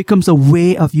 It becomes a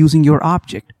way of using your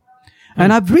object.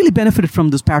 And I've really benefited from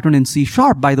this pattern in C#,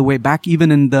 by the way, back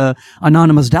even in the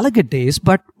anonymous delegate days.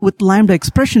 But with lambda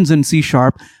expressions in C#,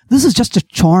 this is just a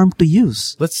charm to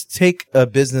use. Let's take a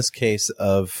business case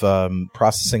of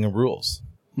processing of rules.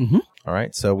 All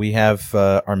right. So we have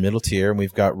our middle tier, and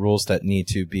we've got rules that need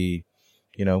to be,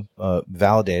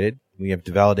 validated. We have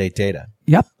to validate data.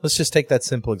 Yep. Let's just take that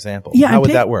simple example. Yeah, how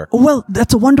would that work? Well,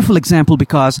 that's a wonderful example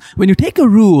because when you take a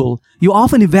rule, you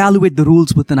often evaluate the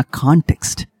rules within a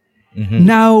context.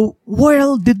 Now,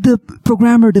 did the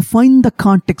programmer define the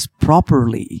context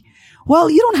properly? Well,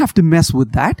 you don't have to mess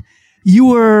with that.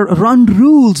 Your run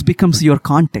rules becomes your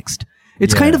context.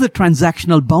 It's kind of the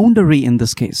transactional boundary in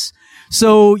this case.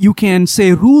 So you can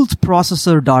say rules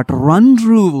processor dot run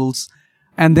rules,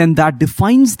 and then that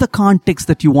defines the context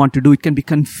that you want to do. It can be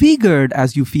configured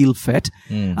as you feel fit.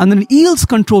 And then yields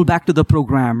control back to the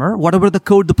programmer. Whatever the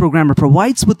code the programmer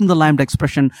provides within the lambda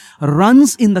expression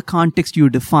runs in the context you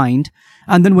defined.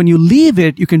 And then when you leave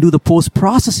it, you can do the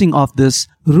post-processing of this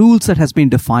rules that has been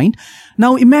defined.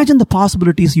 Now imagine the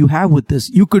possibilities you have with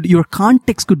this. Your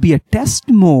context could be a test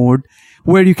mode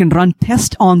where you can run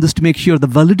test on this to make sure the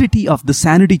validity of the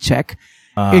sanity check.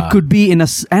 It could be in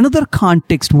another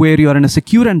context where you're in a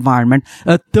secure environment,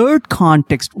 a third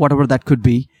context, whatever that could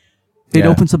be. It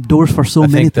opens up doors for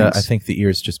many things. I think the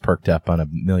ears just perked up on a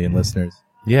million listeners.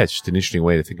 Yeah, it's just an interesting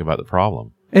way to think about the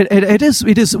problem. It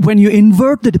is when you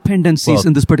invert the dependencies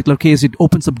in this particular case, it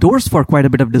opens up doors for quite a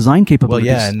bit of design capabilities.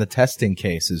 Well, yeah, and the testing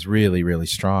case is really, really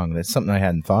strong. That's something I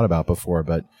hadn't thought about before,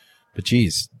 but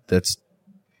geez, that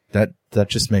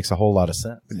just makes a whole lot of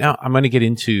sense. Now, I'm going to get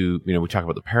into, we talk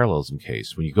about the parallelism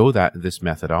case. When you go this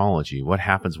methodology, what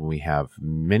happens when we have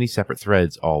many separate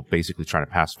threads all basically trying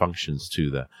to pass functions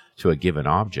to a given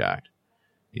object?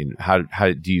 How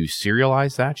do you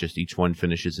serialize that? Just each one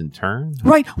finishes in turn?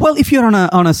 Right. Well, if you're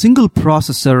on a single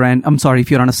processor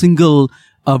if you're on a single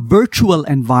virtual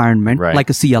environment, like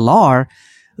a CLR,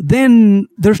 then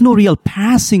there's no real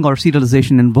passing or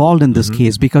serialization involved in this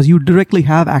case because you directly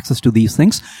have access to these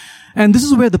things. And this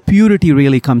is where the purity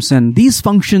really comes in. These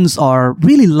functions are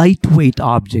really lightweight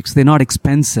objects. They're not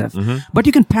expensive, but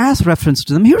you can pass reference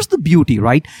to them. Here's the beauty,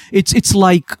 right? It's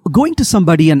like going to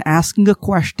somebody and asking a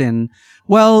question.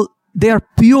 Well, they are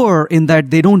pure in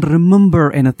that they don't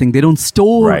remember anything. They don't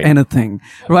store anything,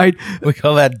 right? We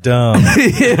call that dumb.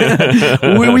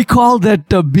 we call that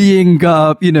being,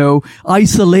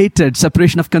 isolated,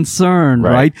 separation of concern,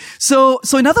 right? So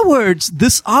in other words,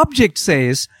 this object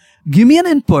says, give me an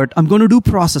input. I'm going to do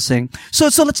processing. So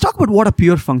let's talk about what a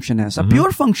pure function is. A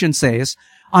pure function says,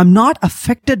 I'm not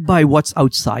affected by what's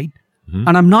outside,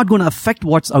 and I'm not going to affect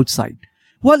what's outside.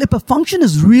 Well, if a function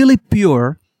is really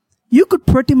pure, you could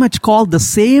pretty much call the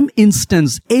same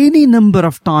instance any number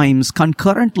of times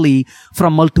concurrently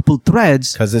from multiple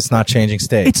threads. Because it's not changing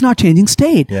state. It's not changing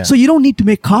state. Yeah. So you don't need to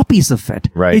make copies of it.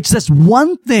 Right. It's just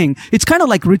one thing. It's kind of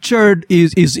like Richard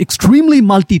is extremely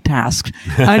multitasked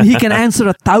and he can answer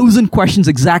 1,000 questions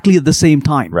exactly at the same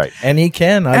time. Right. And he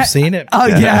can. I've seen it.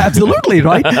 Yeah, absolutely.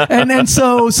 Right. And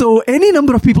so any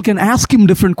number of people can ask him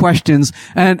different questions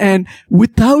and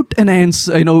without an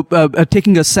answer,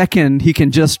 taking a second, he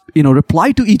can just,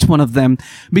 reply to each one of them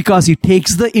because he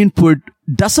takes the input,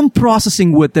 does some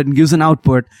processing with it and gives an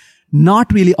output,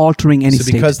 not really altering any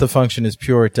state. So because the function is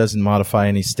pure, it doesn't modify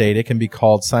any state. It can be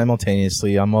called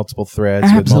simultaneously on multiple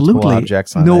threads with multiple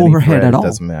objects on no any overhead thread. at all. It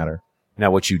doesn't matter.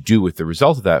 Now, what you do with the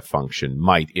result of that function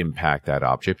might impact that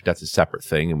object. That's a separate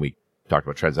thing, and we talked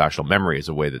about transactional memory as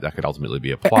a way that could ultimately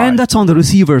be applied. And that's on the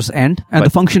receiver's end, and the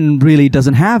function really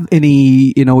doesn't have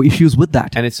any, issues with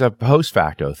that. And it's a post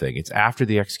facto thing. It's after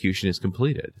the execution is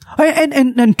completed.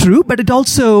 And true, but it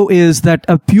also is that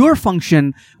a pure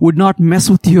function would not mess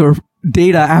with your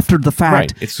data after the fact.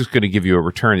 Right. It's just going to give you a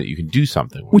return that you can do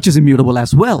something with. Which is immutable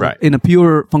as well, Right. in a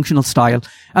pure functional style.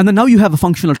 And then now you have a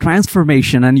functional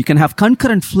transformation, and you can have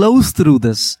concurrent flows through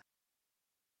this.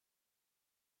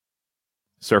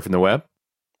 Surfing the web?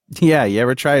 Yeah, you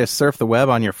ever try to surf the web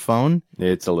on your phone?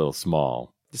 It's a little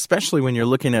small. Especially when you're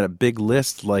looking at a big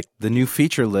list like the new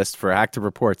feature list for Active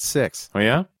Report 6. Oh,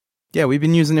 yeah? Yeah, we've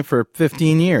been using it for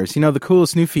 15 years. The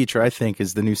coolest new feature, I think,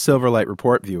 is the new Silverlight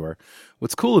Report Viewer.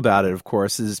 What's cool about it, of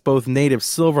course, is it's both native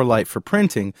Silverlight for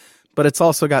printing, but it's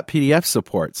also got PDF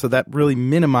support, so that really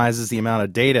minimizes the amount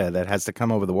of data that has to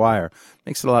come over the wire.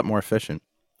 Makes it a lot more efficient.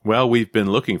 Well, we've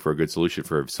been looking for a good solution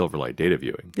for Silverlight data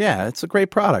viewing. Yeah, it's a great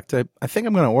product. I think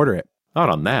I'm going to order it. Not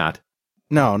on that.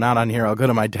 No, not on here. I'll go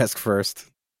to my desk first.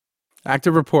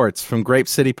 Active Reports from Grape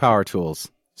City Power Tools.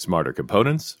 Smarter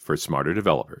components for smarter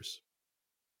developers.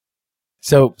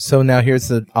 So now here's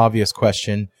the obvious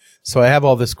question. So I have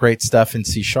all this great stuff in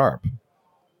C#.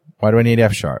 Why do I need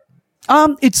F#?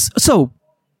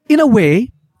 In a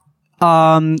way,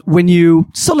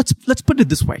 let's put it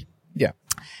this way. Yeah.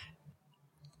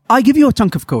 I give you a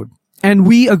chunk of code, and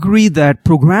we agree that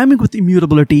programming with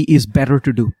immutability is better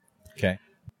to do. Okay.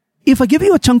 If I give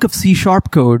you a chunk of C#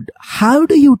 code, how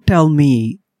do you tell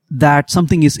me that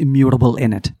something is immutable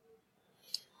in it?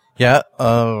 Yeah.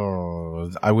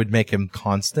 I would make him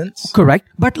constants. Correct.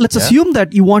 But let's assume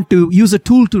that you want to use a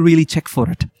tool to really check for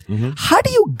it. Mm-hmm. How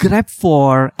do you grep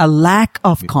for a lack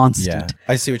of constant? Yeah.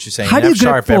 I see what you're saying. How in do you F#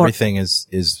 grep for everything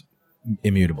is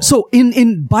immutable. So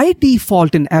by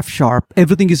default in F#,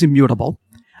 everything is immutable.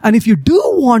 And if you do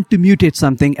want to mutate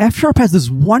something, F# has this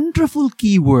wonderful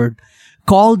keyword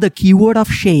called the keyword of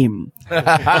shame,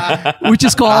 which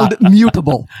is called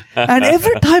mutable. And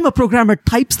every time a programmer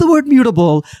types the word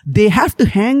mutable, they have to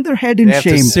hang their head in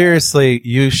shame. Seriously,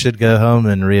 you should go home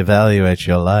and reevaluate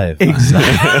your life.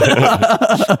 Exactly.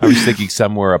 I was thinking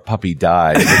somewhere a puppy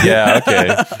died. But yeah,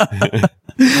 okay.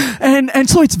 And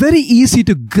so it's very easy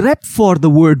to grep for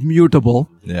the word mutable.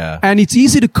 Yeah. And it's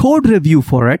easy to code review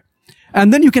for it.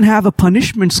 And then you can have a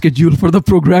punishment schedule for the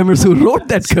programmers who wrote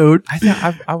that code.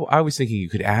 I was thinking you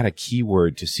could add a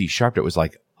keyword to C# that was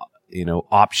like,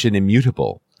 option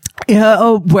immutable.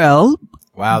 Yeah. Well.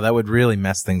 Wow, that would really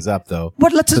mess things up, though.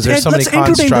 But let's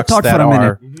entertain the thought for a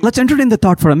minute. Mm-hmm. Let's entertain the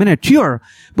thought for a minute. Sure.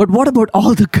 But what about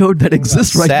all the code that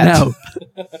exists right now?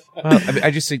 Well,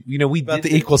 I just think, we about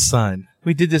did the equal sign.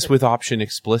 We did this with option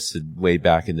explicit way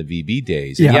back in the VB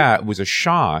days. Yeah. Yeah, it was a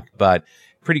shock, but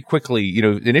pretty quickly,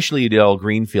 initially you did all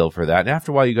greenfield for that. And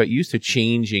after a while, you got used to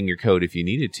changing your code if you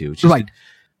needed to. Right.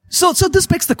 So this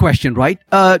begs the question, right?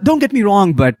 Don't get me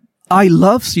wrong, but I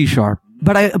love C#.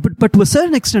 But to a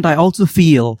certain extent, I also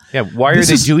feel. Yeah. Why are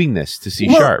they doing this to C#?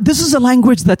 Well, this is a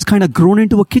language that's kind of grown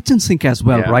into a kitchen sink as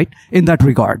well, right? In that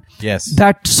regard. Yes.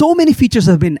 That so many features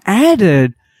have been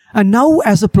added, And now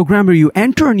as a programmer, you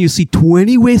enter and you see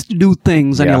 20 ways to do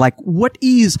things and Yeah. you're like, what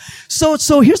is? So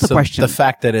here's the question. The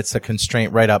fact that it's a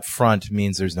constraint right up front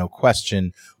means there's no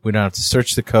question. We don't have to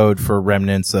search the code for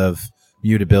remnants of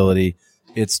mutability.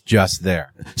 It's just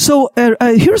there. So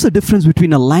here's the difference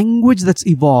between a language that's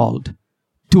evolved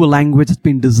to a language that's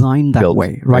been designed that Built,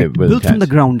 way, right? with Built from intent. the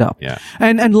ground up. Yeah.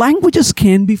 And languages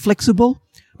can be flexible,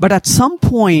 but at some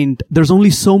point, there's only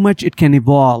so much it can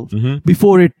evolve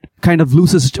before it kind of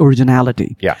loses its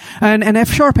originality. Yeah. And F#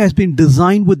 has been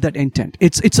designed with that intent.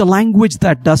 It's a language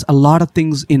that does a lot of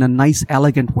things in a nice,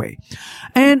 elegant way.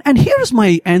 And here's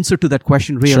my answer to that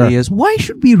question really Sure. is, why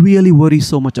should we really worry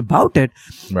so much about it?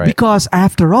 Right. Because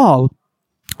after all,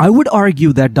 I would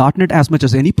argue that .NET, as much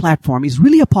as any platform, is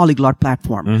really a polyglot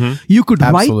platform. You could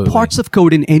Absolutely. write parts of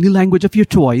code in any language of your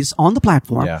choice on the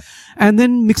platform Yeah. and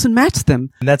then mix and match them.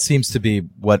 And that seems to be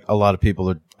what a lot of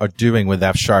people are doing with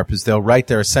F# is they'll write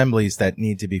their assemblies that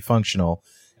need to be functional,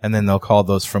 and then they'll call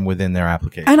those from within their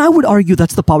application. And I would argue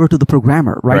that's the power to the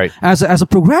programmer, right? Right. As a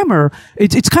programmer,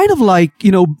 it's kind of like,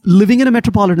 living in a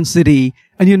metropolitan city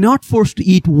and you're not forced to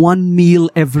eat one meal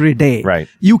every day. Right.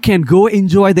 You can go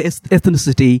enjoy the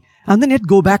ethnicity and then yet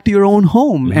go back to your own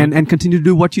home and continue to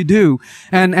do what you do.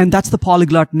 And that's the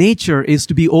polyglot nature, is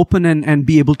to be open and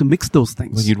be able to mix those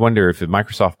things. Well, you'd wonder if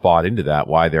Microsoft bought into that,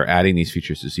 why they're adding these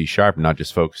features to C# and not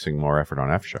just focusing more effort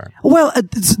on F#. Well,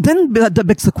 then that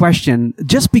begs the question,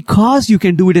 just because you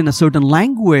can do it in a certain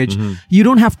language, you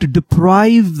don't have to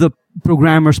deprive the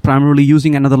programmers primarily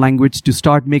using another language to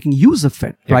start making use of it,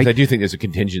 Yeah, 'cause right? I do think there's a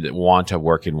contingent that want to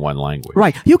work in one language.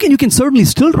 Right. You can certainly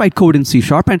still write code in C#.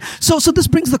 And so this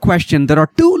brings the question, there are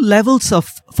two levels of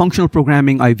functional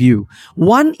programming I view.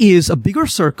 One is a bigger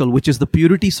circle, which is the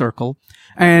purity circle.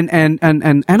 And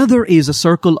another is a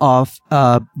circle of,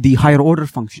 the higher order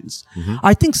functions.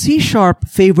 I think C#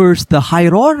 favors the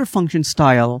higher order function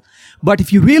style. But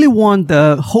if you really want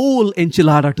the whole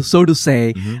enchilada, so to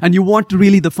say, and you want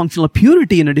really the functional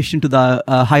purity in addition to the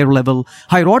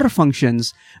higher order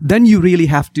functions, then you really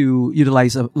have to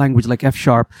utilize a language like F#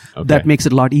 that makes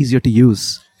it a lot easier to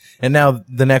use. And now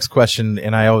the next question,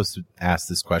 and I always ask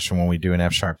this question when we do an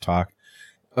F# talk,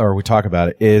 or we talk about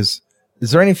it, is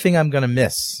there anything I'm going to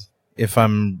miss if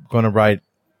I'm going to write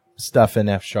stuff in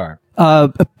F#?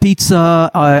 A pizza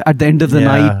at the end of the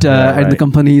night at the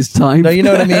company's time. No, you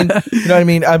know what I mean? You know what I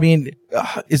mean? I mean,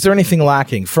 is there anything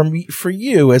lacking for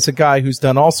you as a guy who's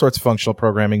done all sorts of functional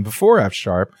programming before F#?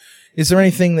 Is there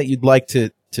anything that you'd like to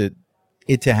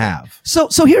have?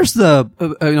 So here's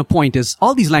the point is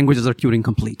all these languages are Turing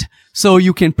complete. So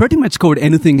you can pretty much code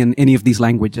anything in any of these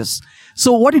languages.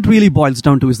 So what it really boils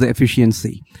down to is the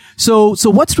efficiency. So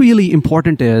what's really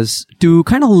important is to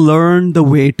kind of learn the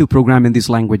way to program in these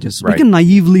languages. Right. We can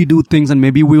naively do things and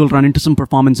maybe we will run into some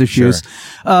performance issues.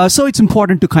 So it's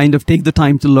important to kind of take the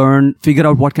time to learn, figure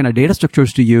out what kind of data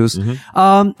structures to use.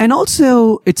 And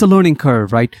also it's a learning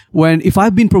curve, right? If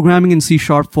I've been programming in C#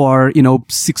 for,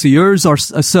 6 years or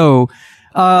so,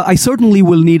 I certainly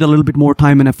will need a little bit more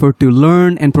time and effort to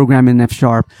learn and program in F#.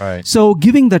 Right. So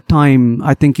giving that time,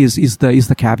 I think, is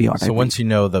the caveat. So once you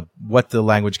know what the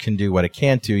language can do, what it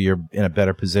can't do, you're in a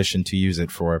better position to use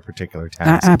it for a particular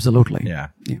task. Absolutely. Yeah.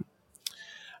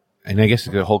 And I guess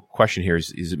the whole question here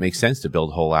is it make sense to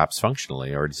build whole apps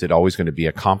functionally, or is it always going to be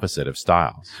a composite of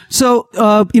styles? So,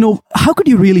 how could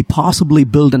you really possibly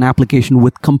build an application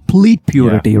with complete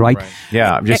purity, right?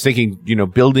 Yeah, I'm just thinking,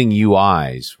 building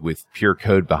UIs with pure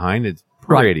code behind it's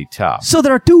pretty tough. So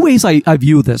there are two ways I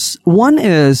view this. One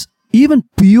is, even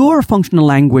pure functional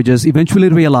languages eventually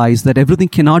realize that everything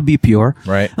cannot be pure.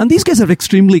 Right. And these guys are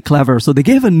extremely clever. So they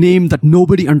gave a name that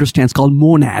nobody understands called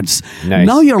monads. Nice.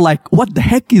 Now you're like, what the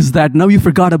heck is that? Now you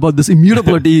forgot about this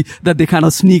immutability that they kind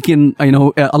of sneak in,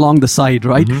 along the side,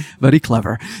 right? Very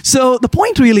clever. So the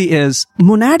point really is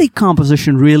monadic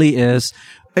composition really is,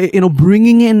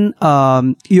 bringing in,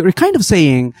 you're kind of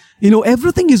saying,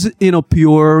 everything is,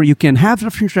 pure. You can have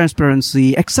reference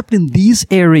transparency, except in these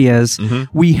areas,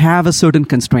 we have a certain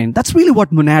constraint. That's really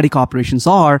what monadic operations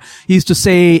are, is to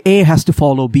say A has to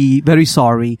follow B, very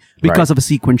sorry, because of a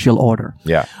sequential order.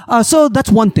 Yeah. So that's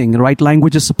one thing, right?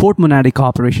 Languages support monadic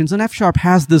operations, and F#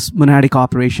 has this monadic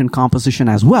operation composition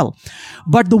as well.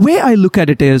 But the way I look at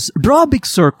it is, draw a big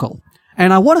circle.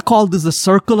 And I want to call this the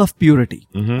circle of purity.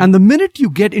 And the minute you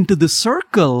get into this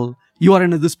circle, you are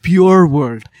in this pure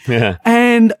world. Yeah.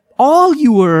 And all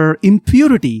your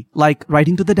impurity, like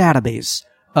writing to the database,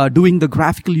 doing the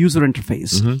graphical user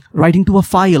interface, writing to a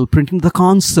file, printing the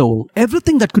console,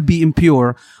 everything that could be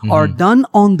impure are done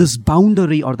on this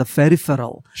boundary or the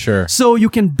peripheral. Sure. So you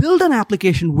can build an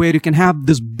application where you can have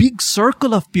this big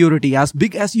circle of purity, as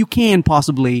big as you can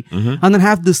possibly, and then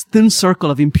have this thin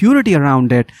circle of impurity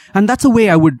around it. And that's a way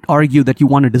I would argue that you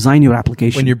want to design your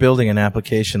application. When you're building an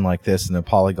application like this in a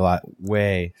polyglot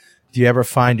way, do you ever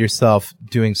find yourself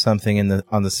doing something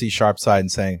on the C# side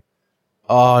and saying,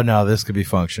 oh no, this could be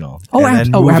functional. And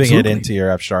then moving absolutely. it into your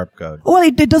F# code. Well,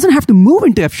 it doesn't have to move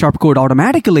into F# code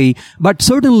automatically, but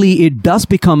certainly it does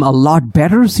become a lot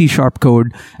better C#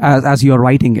 code as you're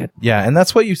writing it. Yeah, and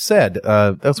that's what you said.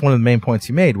 That's one of the main points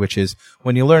you made, which is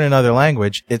when you learn another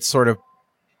language, it sort of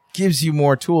gives you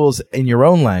more tools in your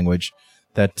own language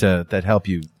that help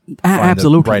you find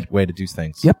the right way to do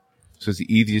things. Yep. So is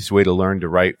the easiest way to learn to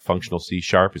write functional C# is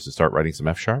to start writing some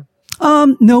F#?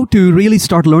 No, to really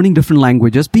start learning different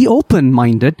languages, be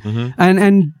open-minded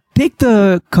and take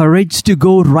the courage to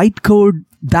go write code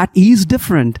that is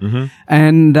different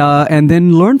and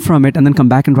then learn from it and then come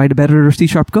back and write a better C#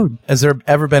 code. Has there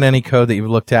ever been any code that you've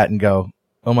looked at and go,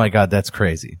 oh my God, that's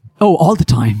crazy? Oh, all the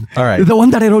time. All right. The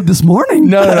one that I wrote this morning.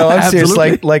 No, I'm serious.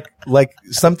 Absolutely. Like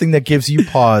something that gives you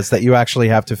pause that you actually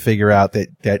have to figure out that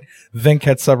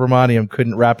Venkat Subramaniam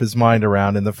couldn't wrap his mind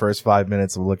around in the first 5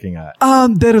 minutes of looking at.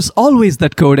 There is always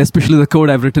that code, especially the code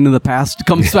I've written in the past,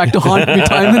 comes back to haunt me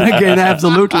time and again.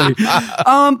 Absolutely.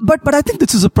 But I think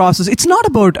this is a process. It's not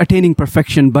about attaining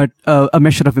perfection, but a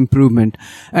measure of improvement.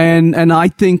 And I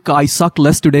think I suck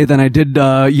less today than I did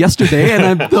yesterday,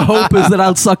 and the hope is that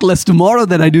I'll suck less tomorrow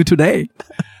than I do today.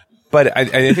 But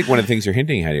I think one of the things you're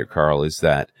hinting at here, Carl, is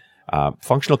that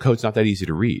functional code's not that easy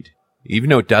to read.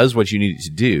 Even though it does what you need it to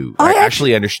do,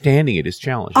 actually understanding it is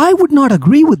challenging. I would not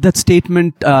agree with that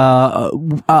statement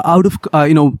out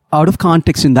of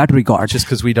context in that regard. Just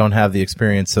because we don't have the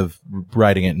experience of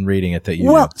writing it and reading it that you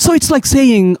do. So it's like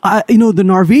saying, the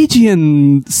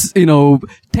Norwegian,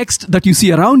 text that you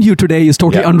see around you today is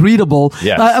totally unreadable.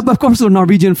 Yes. Of course, our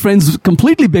Norwegian friends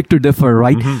completely beg to differ,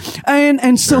 right?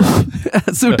 And so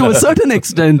to a certain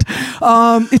extent,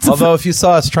 it's although if you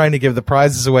saw us trying to give the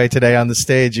prizes away today on the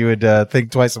stage, you would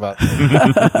think twice about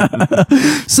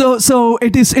it. So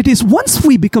it is once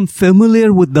we become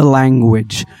familiar with the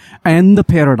language and the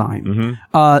paradigm,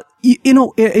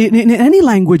 in any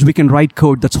language we can write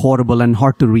code that's horrible and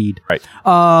hard to read. Right.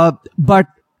 But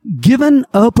given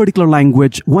a particular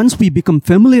language, once we become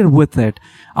familiar with it,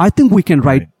 I think we can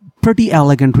write pretty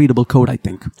elegant, readable code, I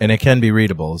think. And it can be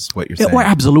readable, is what you're saying. Well,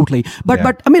 absolutely.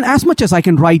 But I mean, as much as I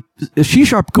can write C#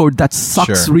 code that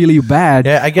sucks really bad,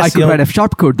 I could write F#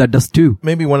 code that does too.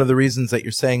 Maybe one of the reasons that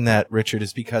you're saying that, Richard,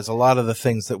 is because a lot of the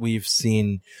things that we've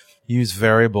seen use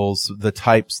variables, the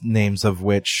types names of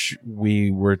which we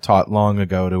were taught long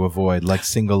ago to avoid, like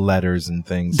single letters and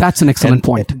things. That's an excellent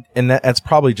point. And that's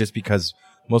probably just because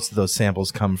most of those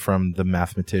samples come from the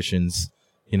mathematicians,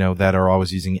 that are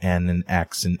always using N and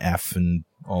X and F and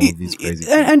all of these crazy things.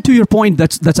 And to your point,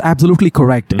 that's absolutely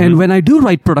correct. And when I do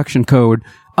write production code,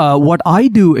 what I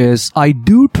do is I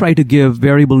do try to give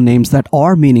variable names that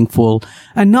are meaningful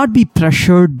and not be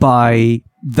pressured by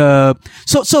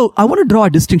so I want to draw a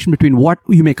distinction between what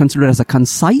you may consider as a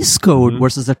concise code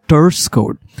versus a terse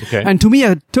code. Okay. And to me,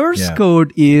 a terse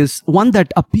code is one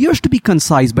that appears to be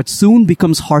concise, but soon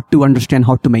becomes hard to understand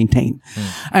how to maintain.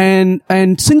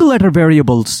 And single letter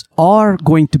variables are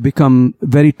going to become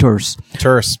very terse.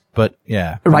 Terse, but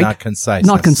right? not concise.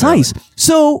 Not concise.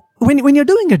 So when you're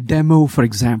doing a demo, for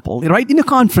example, right, in a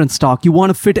conference talk, you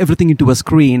want to fit everything into a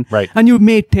screen. Right. And you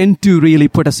may tend to really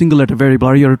put a single letter variable,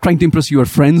 or you're trying to impress your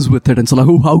friends with it and so like,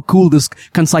 oh, how cool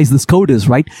concise this code is,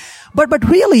 right? But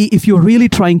really, if you're really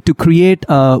trying to create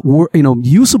a,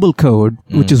 usable code,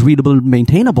 which is readable,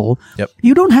 maintainable,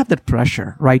 you don't have that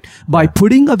pressure, right? By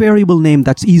putting a variable name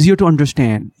that's easier to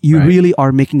understand, you really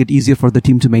are making it easier for the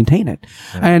team to maintain it.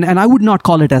 And I would not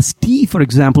call it as T, for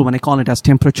example, when I call it as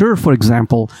temperature, for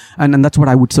example. And that's what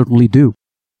I would certainly do.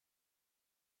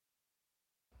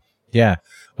 Yeah.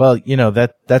 Well,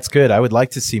 that's good. I would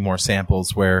like to see more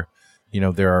samples where,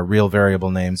 there are real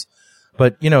variable names.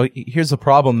 But, here's the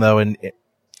problem though. And,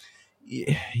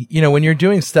 when you're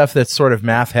doing stuff that's sort of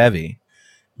math heavy,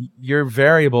 your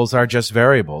variables are just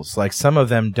variables. Like some of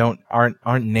them aren't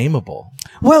nameable.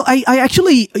 Well, I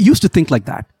actually used to think like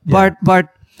that, but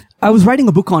I was writing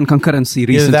a book on concurrency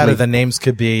recently. Either that or the names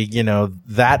could be,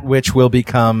 that which will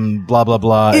become blah, blah,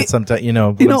 blah. And sometimes,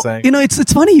 what I'm saying?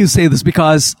 It's funny you say this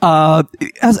because,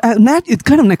 it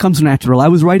kind of comes natural. I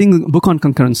was writing a book on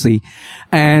concurrency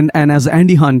and as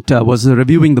Andy Hunt was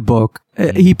reviewing the book,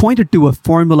 he pointed to a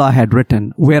formula I had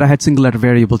written where I had single letter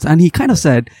variables and he kind of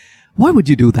said, Why would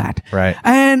you do that? Right.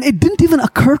 And it didn't even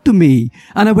occur to me.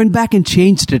 And I went back and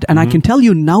changed it. And I can tell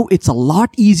you now it's a lot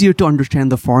easier to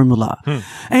understand the formula.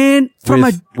 And from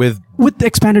with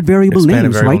expanded variable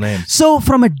names, right? So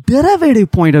from a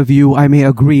derivative point of view, I may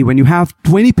agree. When you have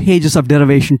 20 pages of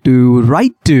derivation to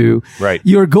write to,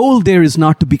 your goal there is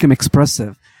not to become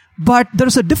expressive. But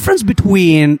there's a difference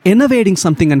between innovating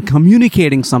something and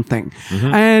communicating something.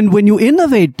 And when you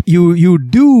innovate, you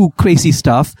do crazy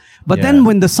stuff. But then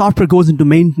when the software goes into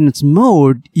maintenance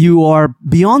mode, you are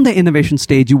beyond the innovation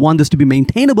stage. You want this to be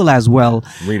maintainable as well.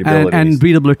 And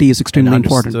readability is extremely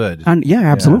important. And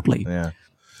absolutely. Yeah.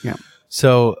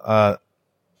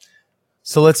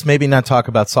 So let's maybe not talk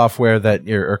about software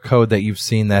or code that you've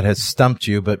seen that has stumped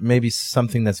you, but maybe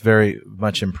something that's very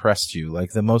much impressed you,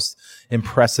 like the most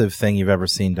impressive thing you've ever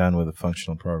seen done with a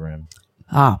functional program.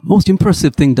 Most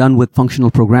impressive thing done with functional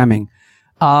programming.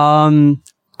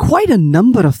 Quite a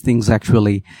number of things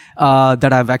actually,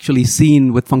 that I've actually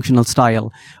seen with functional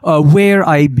style, where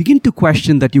I begin to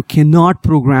question that you cannot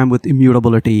program with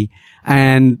immutability.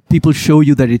 And people show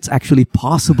you that it's actually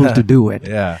possible to do it.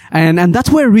 And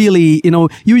that's where really,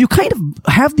 you kind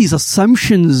of have these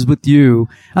assumptions with you,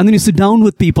 and then you sit down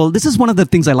with people. This is one of the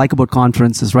things I like about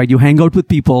conferences, right? You hang out with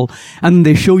people and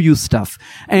they show you stuff.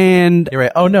 And you're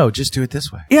right. Oh no, just do it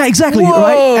this way. Yeah, exactly. Whoa!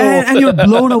 Right? And you're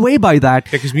blown away by that.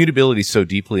 Because mutability is so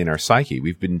deeply in our psyche.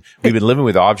 We've been living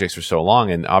with objects for so long,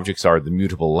 and objects are the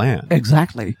mutable land.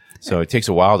 Exactly. So it takes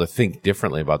a while to think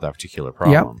differently about that particular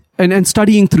problem. Yeah. And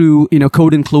studying through,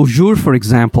 code in Clojure, for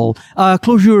example,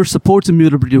 Clojure supports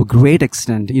immutability to a great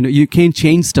extent. You can't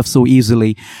change stuff so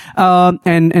easily.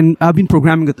 And I've been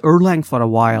programming with Erlang for a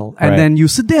while. And then you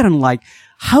sit there and like,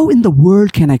 how in the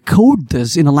world can I code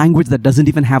this in a language that doesn't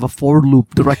even have a for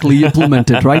loop directly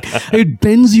implemented, right? It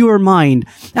bends your mind.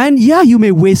 And you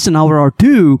may waste an hour or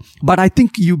two, but I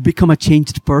think you become a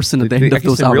changed person at the end of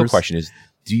those hours. The real question is,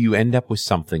 do you end up with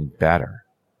something better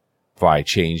by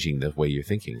changing the way you're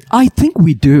thinking? I think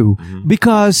we do,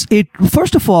 because it,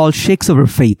 first of all, shakes our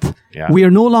faith. We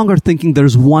are no longer thinking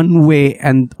there's one way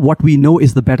and what we know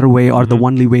is the better way or the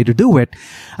only way to do it.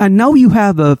 And now you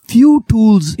have a few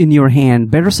tools in your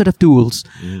hand, better set of tools.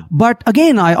 But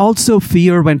again, I also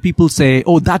fear when people say,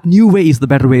 oh, that new way is the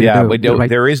better way to do it. Right?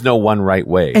 There is no one right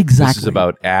way. Exactly. This is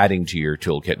about adding to your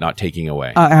toolkit, not taking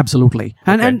away. Absolutely.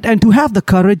 And to have the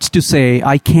courage to say,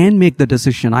 I can make the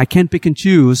decision, I can pick and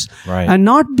choose, and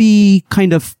not be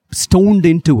kind of stoned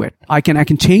into it. I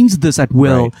can change this at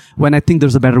will when I think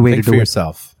there's a better way to do it. For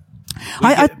yourself.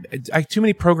 Too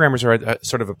many programmers are at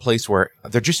sort of a place where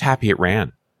they're just happy it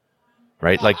ran.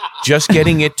 Right? Like, just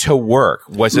getting it to work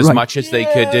was as much as they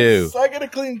could do. I got a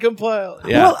clean compile.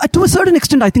 Well, to a certain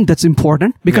extent, I think that's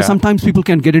important, because sometimes people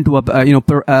can get into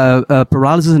a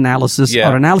paralysis analysis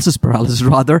or analysis paralysis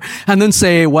rather, and then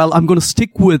say, well, I'm going to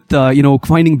stick with,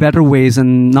 finding better ways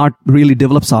and not really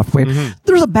develop software.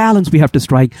 There's a balance we have to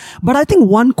strike. But I think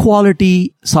one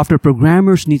quality software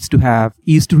programmers needs to have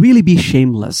is to really be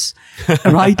shameless,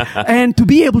 right? And to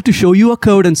be able to show you a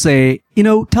code and say,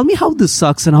 tell me how this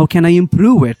sucks and how can I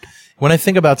improve it? When I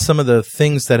think about some of the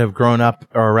things that have grown up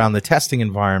around the testing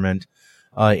environment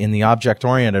in the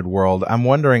object-oriented world, I'm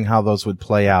wondering how those would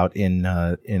play out in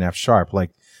F#,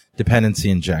 like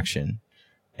dependency injection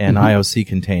and IOC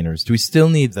containers. Do we still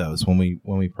need those when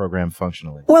we program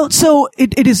functionally? Well, so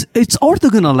it's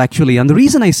orthogonal actually, and the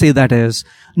reason I say that is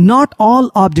not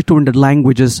all object-oriented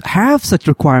languages have such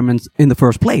requirements in the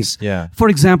first place. For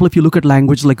example, if you look at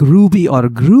languages like Ruby or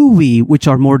Groovy, which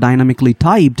are more dynamically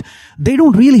typed, they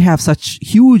don't really have such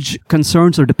huge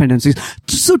concerns or dependencies.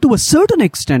 So to a certain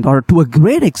extent, or to a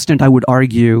great extent, I would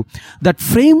argue that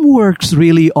frameworks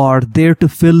really are there to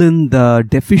fill in the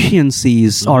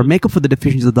deficiencies or make up for the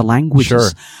deficiencies of the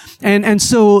languages. And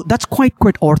so that's quite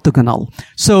orthogonal.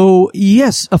 So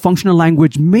yes, a functional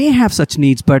language may have such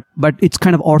needs, but it's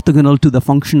kind of orthogonal to the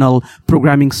functional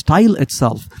programming style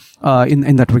itself,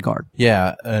 in that regard.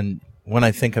 Yeah. And when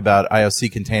I think about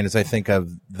IOC containers, I think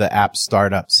of the app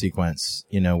startup sequence,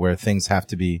 where things have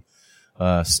to be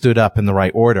stood up in the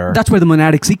right order. That's where the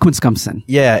monadic sequence comes in.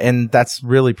 Yeah, and that's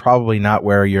really probably not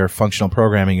where your functional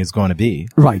programming is going to be.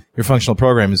 Right. Your functional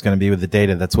programming is going to be with the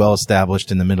data that's well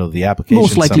established in the middle of the application.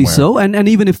 Most likely somewhere. so. And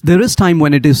even if there is time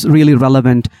when it is really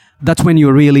relevant, that's when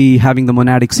you're really having the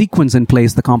monadic sequence in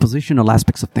place, the compositional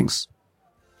aspects of things.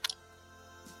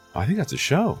 I think that's a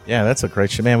show. Yeah, that's a great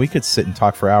show. Man, we could sit and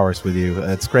talk for hours with you.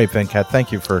 It's great, Venkat.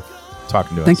 Thank you for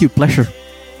talking to us. Thank you. Pleasure.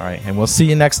 All right, and we'll see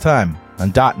you next time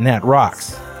on .NET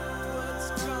Rocks.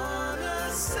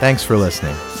 Thanks for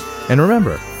listening. And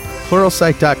remember,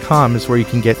 pluralsight.com is where you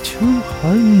can get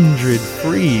 200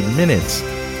 free minutes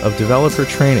of developer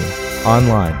training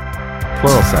online.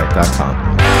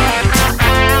 pluralsight.com.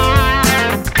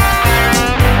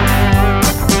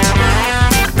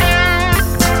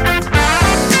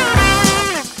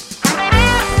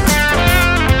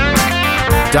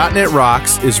 .NET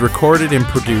Rocks is recorded and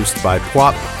produced by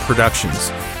PWOP Productions,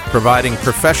 providing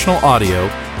professional audio,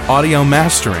 audio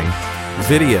mastering,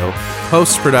 video,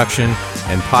 post-production,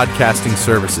 and podcasting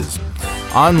services.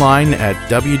 Online at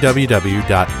www.pwop.com.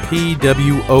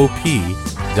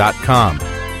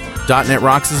 .NET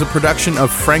Rocks is a production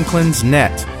of Franklin's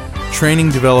Net, training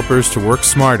developers to work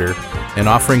smarter and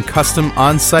offering custom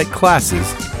on-site classes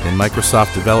in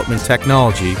Microsoft development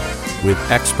technology with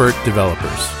expert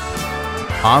developers.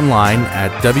 Online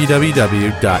at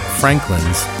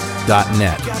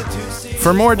www.franklins.net.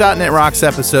 For more .NET Rocks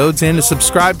episodes and to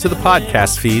subscribe to the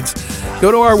podcast feeds,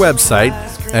 go to our website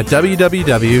at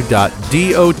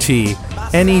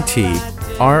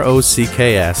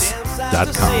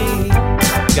www.dotnetrocks.com.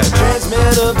 Got a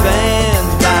transmitter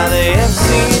banned by the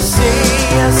FCC.